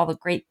resume of all the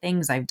great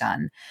things I've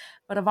done,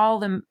 but of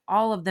all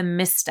of the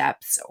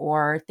missteps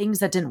or things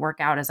that didn't work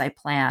out as I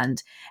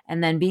planned.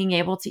 And then being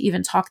able to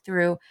even talk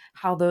through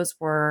how those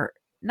were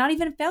not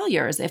even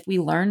failures if we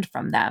learned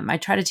from them. I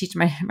try to teach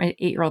my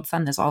 8-year-old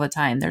son this all the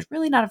time. There's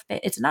really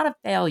it's not a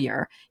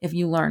failure if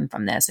you learn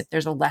from this. If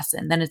there's a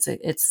lesson, then it's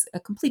a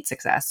complete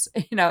success,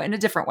 in a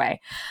different way.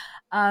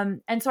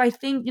 And so I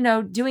think,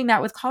 doing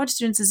that with college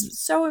students is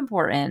so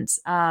important,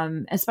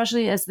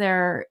 especially as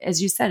as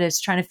you said,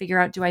 is trying to figure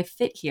out, do I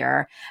fit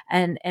here?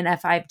 And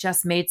if I've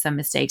just made some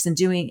mistakes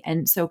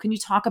and so can you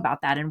talk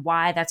about that and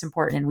why that's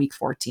important in week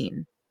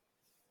 14?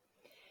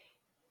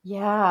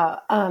 Yeah.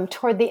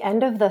 Toward the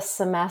end of the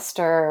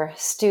semester,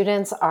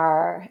 students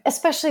are,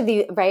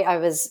 especially I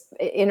was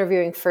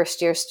interviewing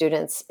first year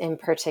students in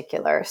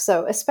particular.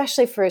 So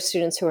especially for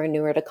students who are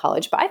newer to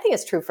college, but I think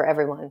it's true for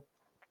everyone.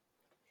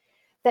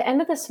 The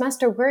end of the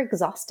semester, we're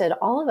exhausted.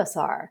 All of us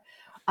are.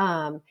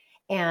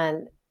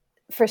 And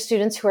for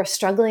students who are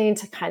struggling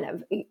to kind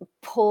of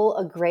pull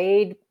a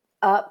grade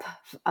up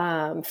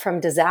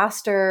from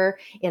disaster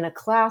in a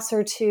class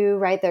or two,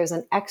 right? There's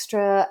an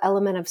extra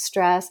element of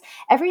stress.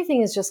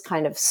 Everything is just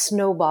kind of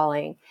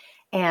snowballing.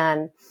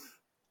 And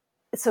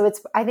so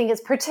I think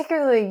it's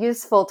particularly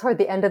useful toward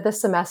the end of the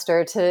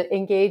semester to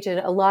engage in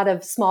a lot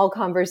of small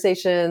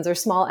conversations or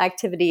small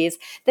activities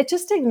that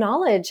just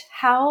acknowledge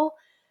how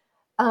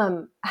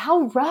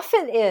rough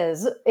it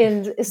is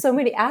in so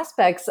many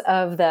aspects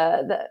of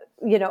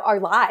our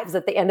lives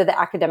at the end of the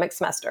academic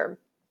semester.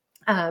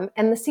 And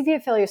the CV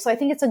of failure. So I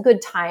think it's a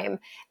good time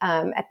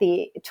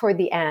toward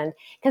the end,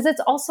 because it's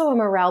also a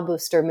morale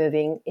booster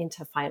moving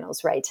into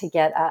finals, right? To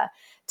get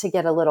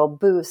a little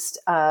boost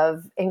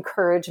of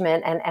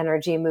encouragement and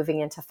energy moving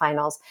into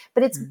finals.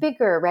 But it's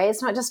bigger, right?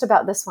 It's not just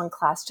about this one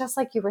class. Just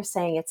like you were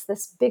saying, it's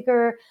this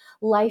bigger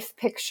life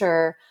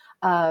picture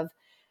of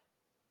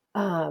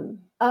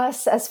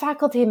us as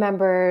faculty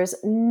members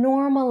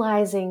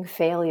normalizing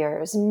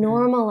failures,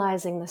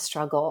 normalizing the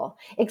struggle.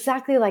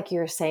 Exactly like you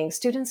were saying,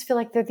 students feel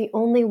like they're the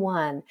only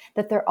one,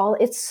 that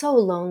it's so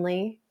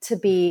lonely to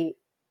be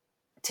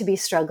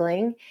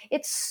struggling.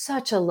 It's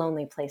such a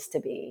lonely place to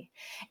be.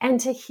 And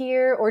to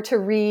hear or to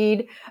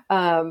read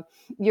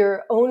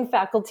your own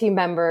faculty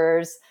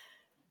members'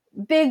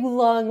 big,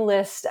 long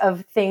list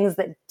of things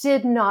that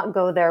did not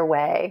go their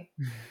way.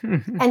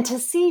 And to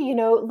see,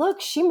 look,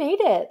 she made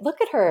it.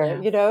 Look at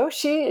her,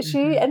 she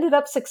ended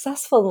up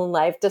successful in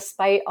life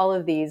despite all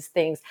of these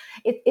things.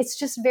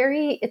 It's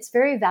very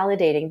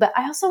validating. But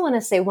I also want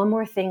to say one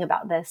more thing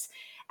about this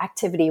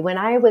activity. When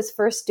I was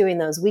first doing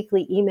those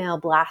weekly email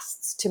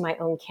blasts to my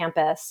own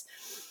campus,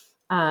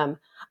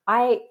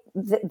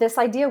 this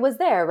idea was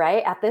there,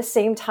 right? At this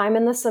same time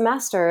in the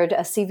semester,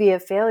 a CV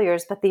of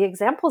failures, but the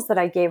examples that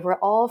I gave were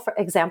all for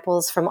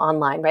examples from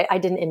online, right? I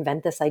didn't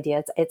invent this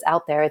idea. It's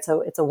out there. It's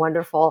a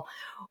wonderful,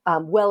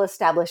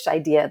 well-established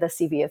idea, the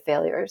CV of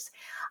failures.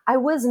 I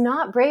was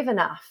not brave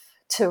enough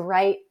to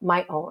write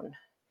my own.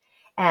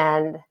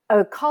 And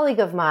a colleague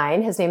of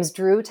mine, his name's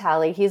Drew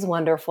Talley, he's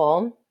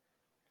wonderful.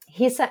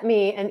 He sent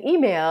me an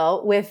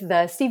email with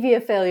the CV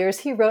of failures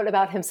he wrote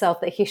about himself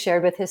that he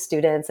shared with his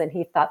students, and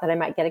he thought that I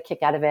might get a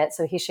kick out of it.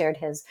 So he shared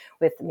his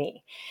with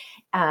me.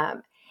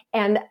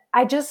 And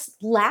I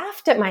just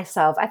laughed at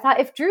myself. I thought,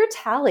 if Drew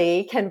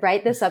Talley can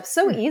write this up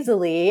so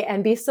easily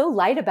and be so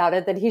light about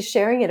it that he's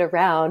sharing it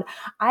around,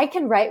 I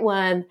can write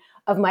one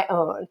of my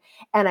own.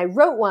 And I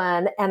wrote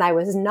one, and I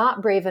was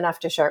not brave enough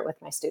to share it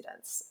with my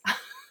students.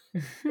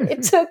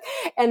 It took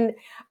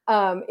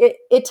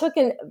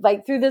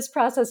through this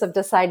process of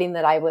deciding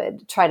that I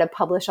would try to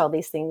publish all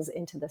these things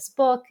into this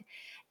book.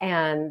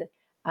 And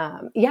I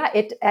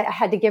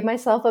had to give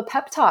myself a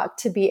pep talk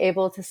to be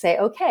able to say,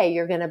 okay,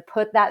 you're going to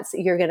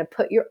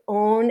put your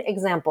own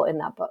example in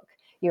that book.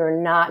 You're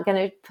not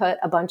going to put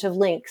a bunch of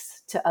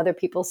links to other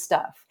people's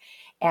stuff.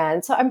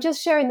 And so I'm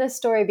just sharing this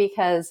story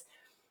because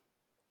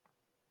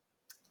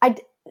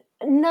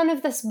none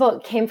of this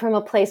book came from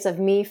a place of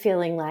me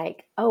feeling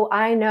like, oh,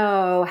 I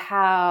know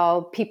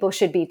how people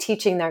should be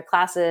teaching their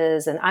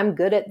classes and I'm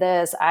good at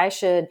this. I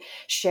should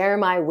share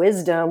my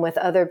wisdom with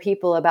other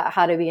people about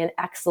how to be an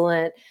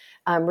excellent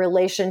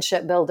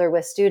relationship builder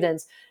with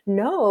students.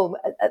 No,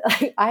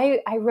 I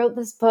wrote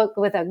this book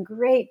with a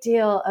great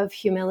deal of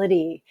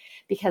humility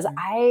because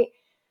I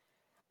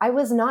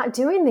was not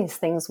doing these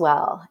things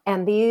well.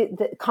 And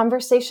the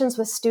conversations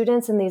with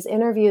students and these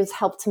interviews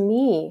helped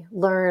me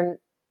learn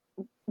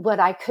what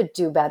I could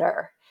do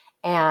better.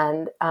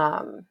 And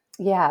the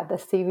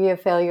CV of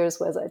failures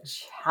was a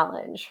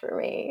challenge for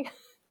me,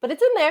 but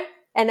it's in there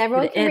and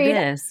everyone can read it.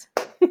 It is.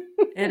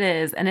 It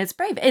is. And it's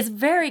brave. It's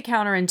very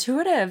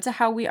counterintuitive to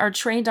how we are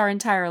trained our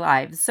entire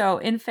lives. So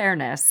in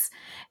fairness,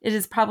 it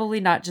is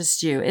probably not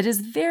just you. It is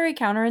very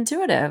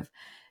counterintuitive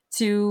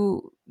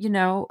to,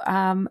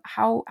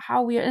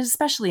 how we are,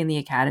 especially in the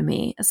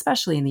academy,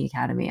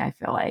 I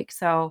feel like.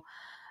 So,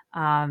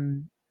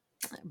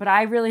 but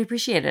I really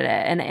appreciated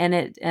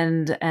it.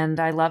 And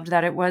I loved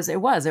that it was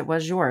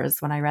yours.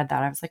 When I read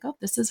that, I was like, oh,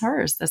 this is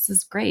hers. This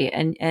is great.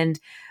 And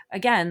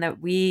again, that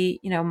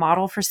we,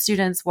 model for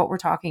students what we're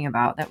talking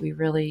about, that we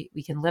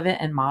can live it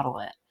and model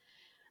it.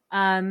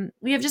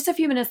 We have just a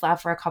few minutes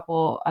left for a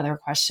couple other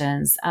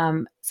questions.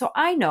 So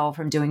I know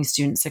from doing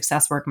student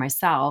success work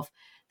myself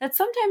that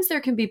sometimes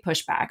there can be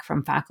pushback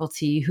from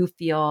faculty who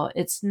feel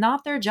it's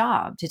not their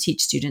job to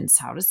teach students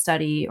how to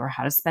study or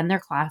how to spend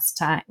their class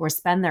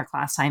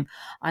time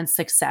on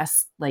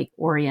success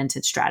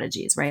oriented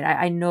strategies, right?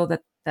 I know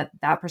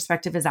that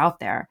perspective is out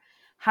there.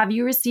 Have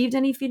you received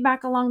any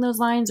feedback along those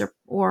lines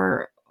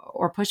or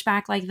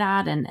pushback like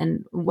that?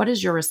 And what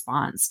is your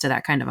response to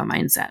that kind of a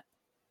mindset?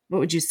 What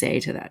would you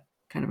say to that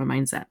kind of a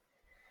mindset?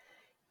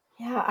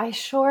 Yeah, I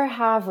sure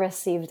have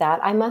received that.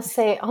 I must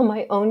say, on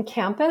my own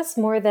campus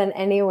more than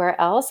anywhere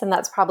else. And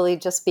that's probably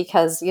just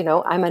because,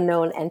 I'm a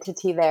known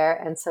entity there.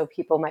 And so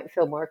people might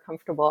feel more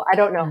comfortable. I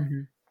don't know.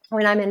 Mm-hmm.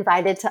 When I'm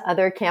invited to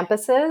other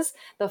campuses,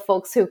 the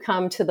folks who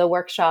come to the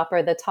workshop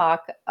or the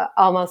talk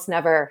almost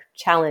never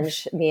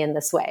challenge me in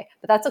this way.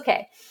 But that's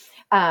okay.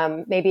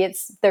 Maybe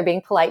they're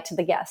being polite to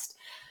the guest.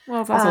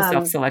 Well, it's also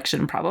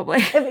self-selection, probably.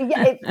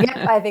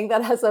 I think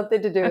that has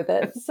something to do with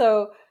it.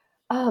 So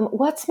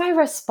what's my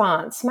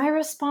response? My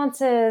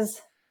response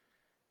is,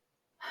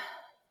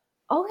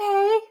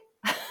 okay.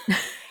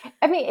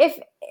 I mean,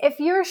 if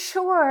you're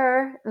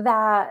sure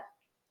that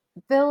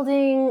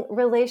building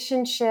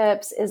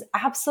relationships is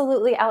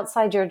absolutely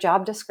outside your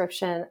job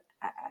description,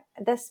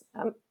 this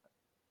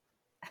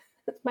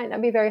might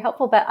not be very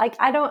helpful, but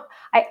I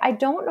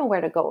don't know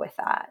where to go with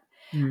that.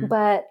 Mm.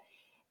 But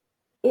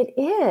it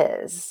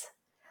is.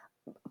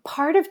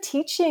 Part of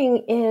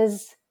teaching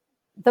is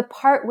the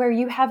part where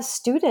you have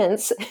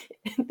students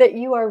that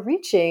you are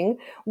reaching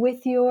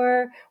with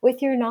your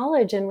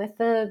knowledge and with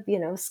the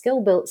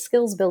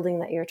skills building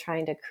that you're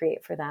trying to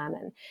create for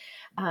them.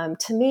 And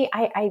to me,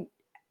 I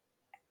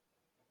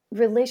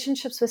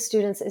relationships with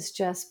students is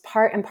just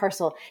part and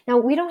parcel. Now,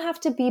 we don't have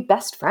to be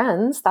best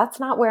friends. That's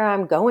not where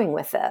I'm going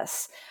with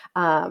this.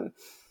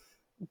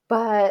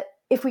 But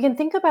if we can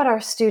think about our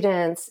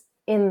students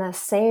in the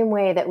same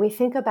way that we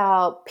think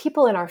about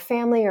people in our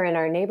family or in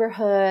our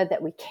neighborhood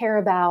that we care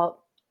about,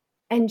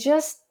 and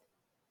just,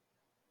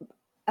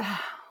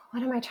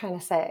 what am I trying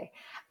to say?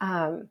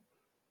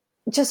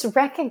 Just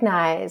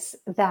recognize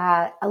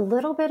that a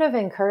little bit of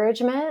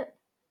encouragement,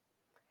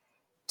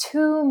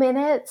 2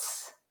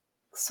 minutes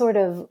sort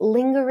of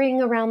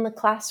lingering around the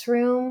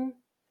classroom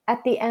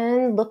at the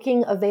end,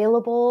 looking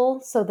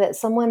available so that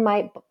someone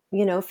might,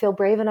 feel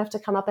brave enough to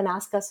come up and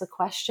ask us a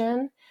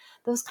question.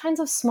 Those kinds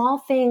of small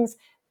things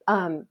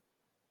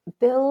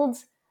build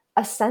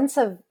a sense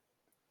of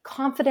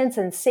confidence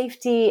and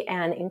safety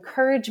and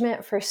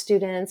encouragement for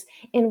students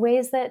in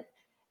ways that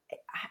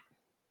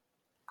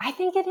I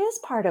think it is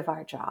part of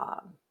our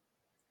job.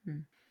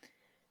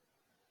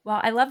 Well,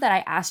 I love that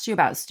I asked you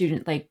about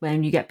student, like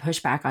when you get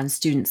pushback on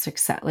student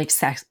success, like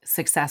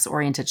success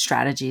oriented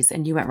strategies,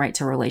 and you went right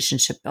to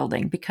relationship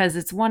building because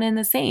it's one and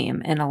the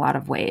same in a lot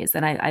of ways.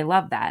 And I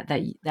love that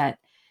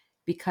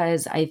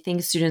because I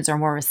think students are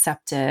more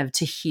receptive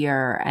to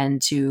hear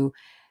and to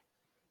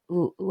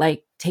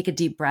like take a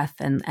deep breath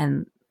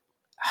and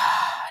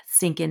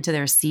sink into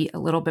their seat a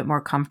little bit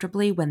more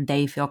comfortably when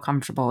they feel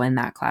comfortable in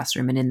that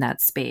classroom and in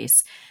that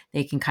space.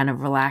 They can kind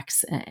of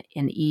relax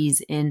and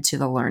ease into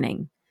the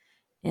learning.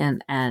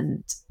 And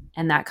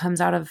that comes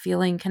out of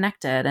feeling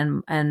connected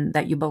and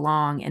that you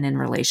belong and in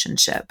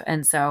relationship.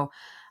 And so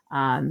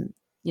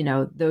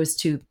those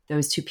two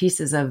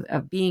pieces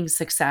of being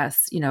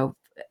success,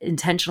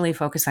 intentionally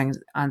focusing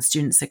on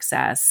student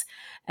success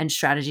and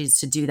strategies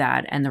to do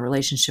that, and the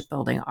relationship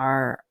building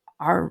are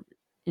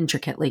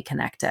intricately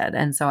connected.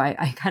 And so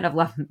I kind of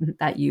love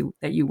that you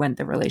went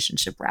the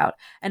relationship route,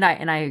 and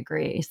I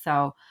agree.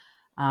 So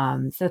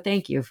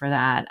thank you for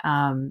that.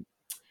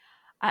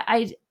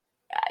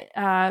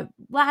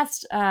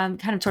 Last,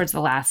 kind of towards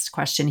the last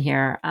question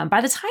here.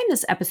 By the time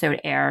this episode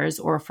airs,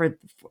 or for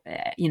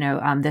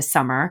this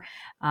summer,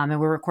 and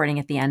we're recording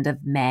at the end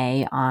of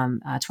May,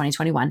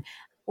 2021,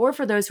 or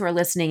for those who are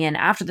listening in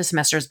after the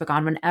semester has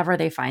begun, whenever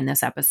they find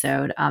this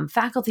episode,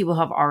 faculty will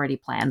have already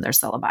planned their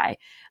syllabi.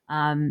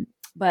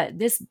 But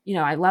this,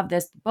 I love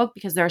this book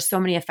because there are so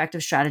many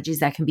effective strategies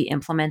that can be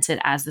implemented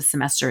as the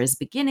semester is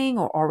beginning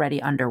or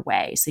already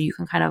underway. So you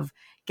can kind of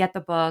get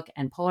the book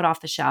and pull it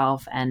off the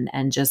shelf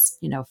and just,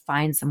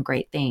 find some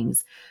great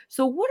things.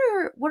 So what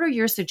are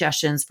your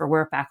suggestions for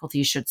where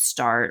faculty should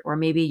start, or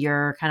maybe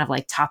your kind of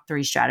like top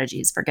 3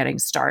 strategies for getting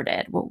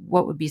started?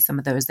 What would be some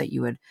of those that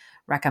you would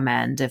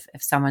recommend if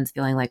someone's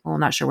feeling like, well, I'm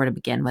not sure where to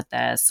begin with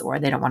this, or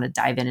they don't want to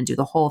dive in and do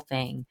the whole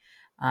thing?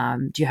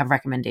 Do you have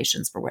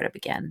recommendations for where to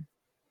begin?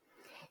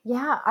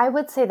 Yeah, I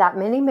would say that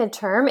mini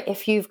midterm,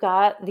 if you've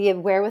got the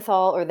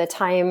wherewithal or the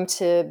time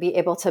to be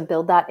able to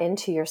build that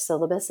into your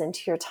syllabus,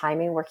 into your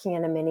timing, working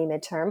in a mini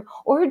midterm,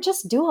 or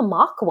just do a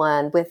mock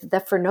one with the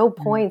for no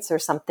points or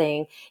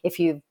something. If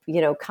you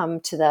come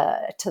to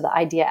the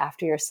idea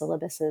after your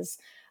syllabus is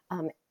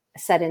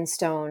set in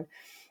stone.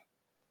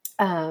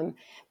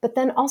 But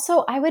then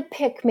also I would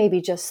pick maybe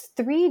just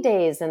 3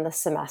 days in the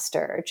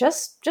semester,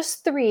 just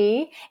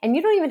 3. And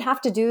you don't even have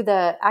to do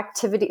the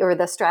activity or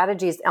the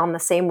strategies on the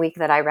same week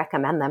that I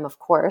recommend them, of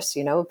course,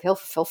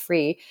 feel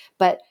free,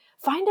 but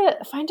find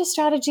a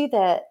strategy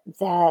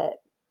that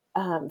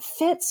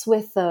fits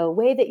with the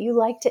way that you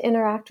like to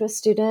interact with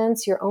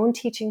students, your own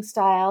teaching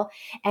style.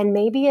 And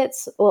maybe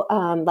it's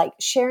like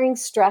sharing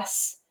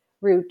stress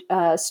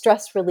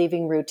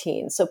relieving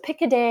routine. So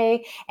pick a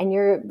day and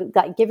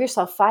give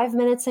yourself 5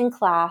 minutes in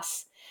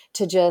class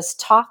to just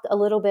talk a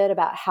little bit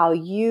about how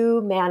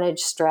you manage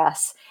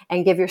stress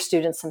and give your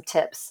students some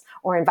tips,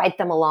 or invite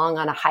them along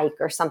on a hike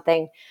or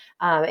something,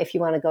 if you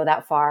want to go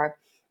that far.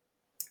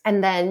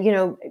 And then,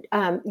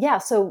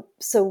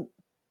 so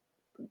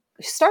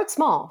start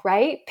small,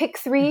 right? Pick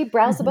 3,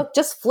 browse the book,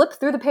 just flip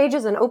through the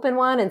pages and open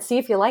one and see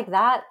if you like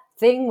that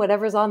thing,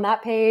 whatever's on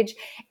that page,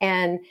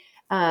 and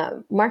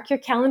mark your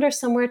calendar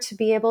somewhere to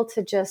be able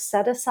to just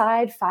set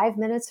aside 5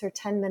 minutes or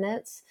 10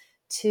 minutes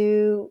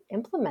to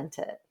implement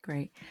it.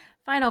 Great.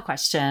 Final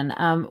question.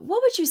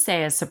 What would you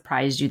say has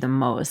surprised you the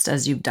most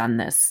as you've done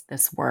this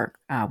work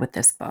with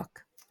this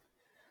book?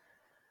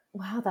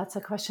 Wow, that's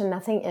a question.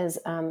 Nothing is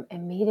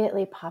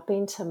immediately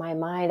popping to my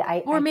mind.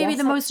 Or maybe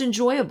the most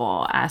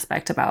enjoyable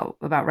aspect about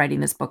writing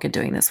this book and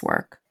doing this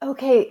work.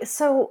 Okay,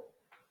 so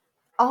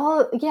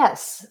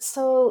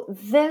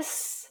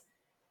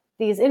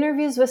these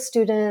interviews with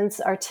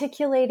students,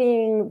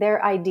 articulating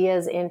their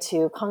ideas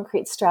into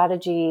concrete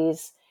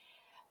strategies,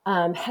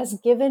 has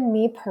given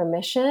me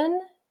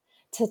permission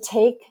to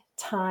take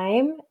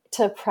time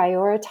to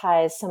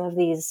prioritize some of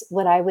these,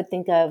 what I would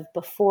think of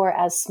before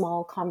as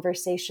small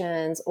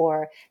conversations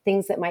or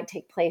things that might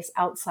take place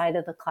outside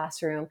of the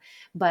classroom.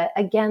 But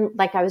again,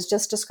 like I was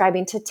just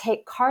describing,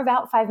 carve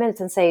out 5 minutes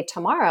and say,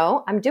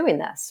 tomorrow I'm doing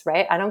this,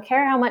 right? I don't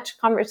care how much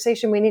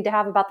conversation we need to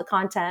have about the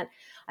content.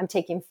 I'm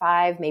taking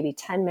 5, maybe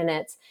 10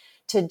 minutes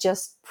to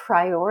just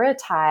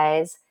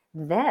prioritize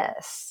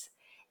this.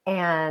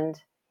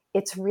 And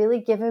it's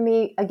really given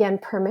me, again,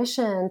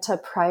 permission to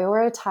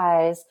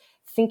prioritize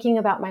thinking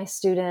about my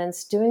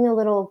students, doing a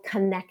little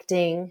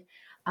connecting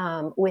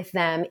with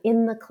them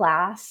in the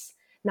class,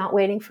 not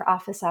waiting for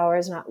office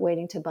hours, not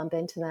waiting to bump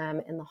into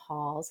them in the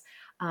halls.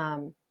 I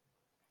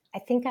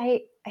think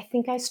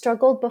I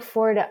struggled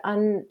before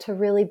to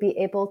really be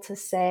able to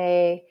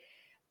say,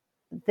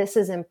 this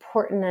is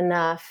important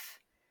enough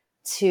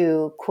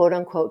to quote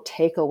unquote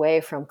take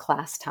away from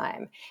class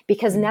time,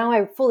 because now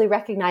I fully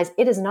recognize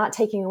it is not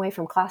taking away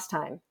from class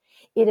time.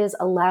 It is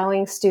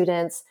allowing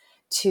students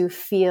to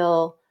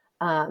feel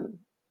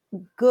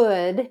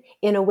good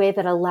in a way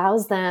that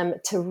allows them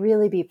to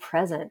really be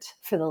present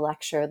for the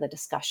lecture, the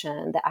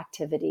discussion, the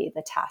activity,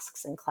 the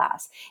tasks in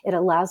class. It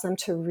allows them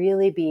to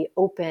really be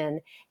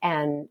open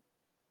and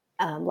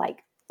like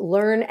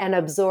learn and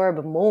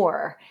absorb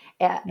more.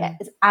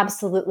 It's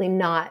absolutely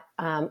not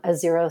a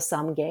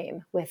zero-sum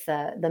game with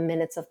the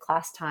minutes of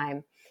class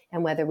time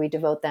and whether we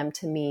devote them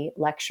to me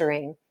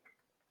lecturing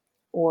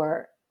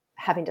or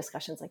having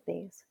discussions like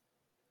these.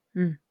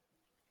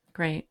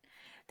 Great.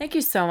 Thank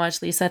you so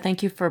much, Lisa.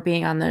 Thank you for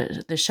being on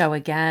the show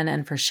again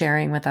and for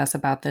sharing with us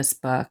about this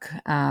book.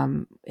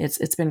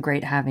 It's been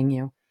great having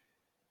you.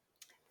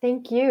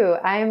 Thank you.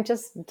 I'm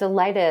just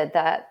delighted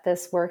that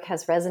this work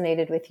has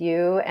resonated with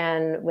you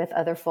and with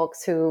other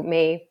folks who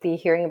may be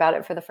hearing about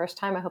it for the first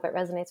time. I hope it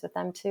resonates with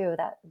them too.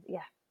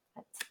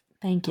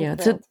 Thank you.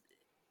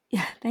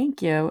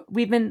 Thank you.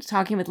 We've been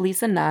talking with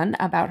Lisa Nunn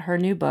about her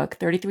new book,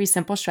 33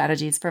 Simple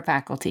Strategies for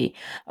Faculty,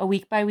 a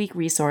week-by-week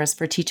resource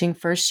for teaching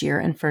first-year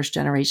and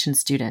first-generation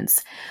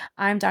students.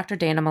 I'm Dr.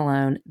 Dana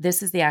Malone.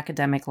 This is The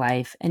Academic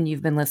Life, and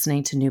you've been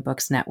listening to New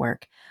Books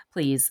Network.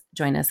 Please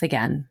join us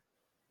again.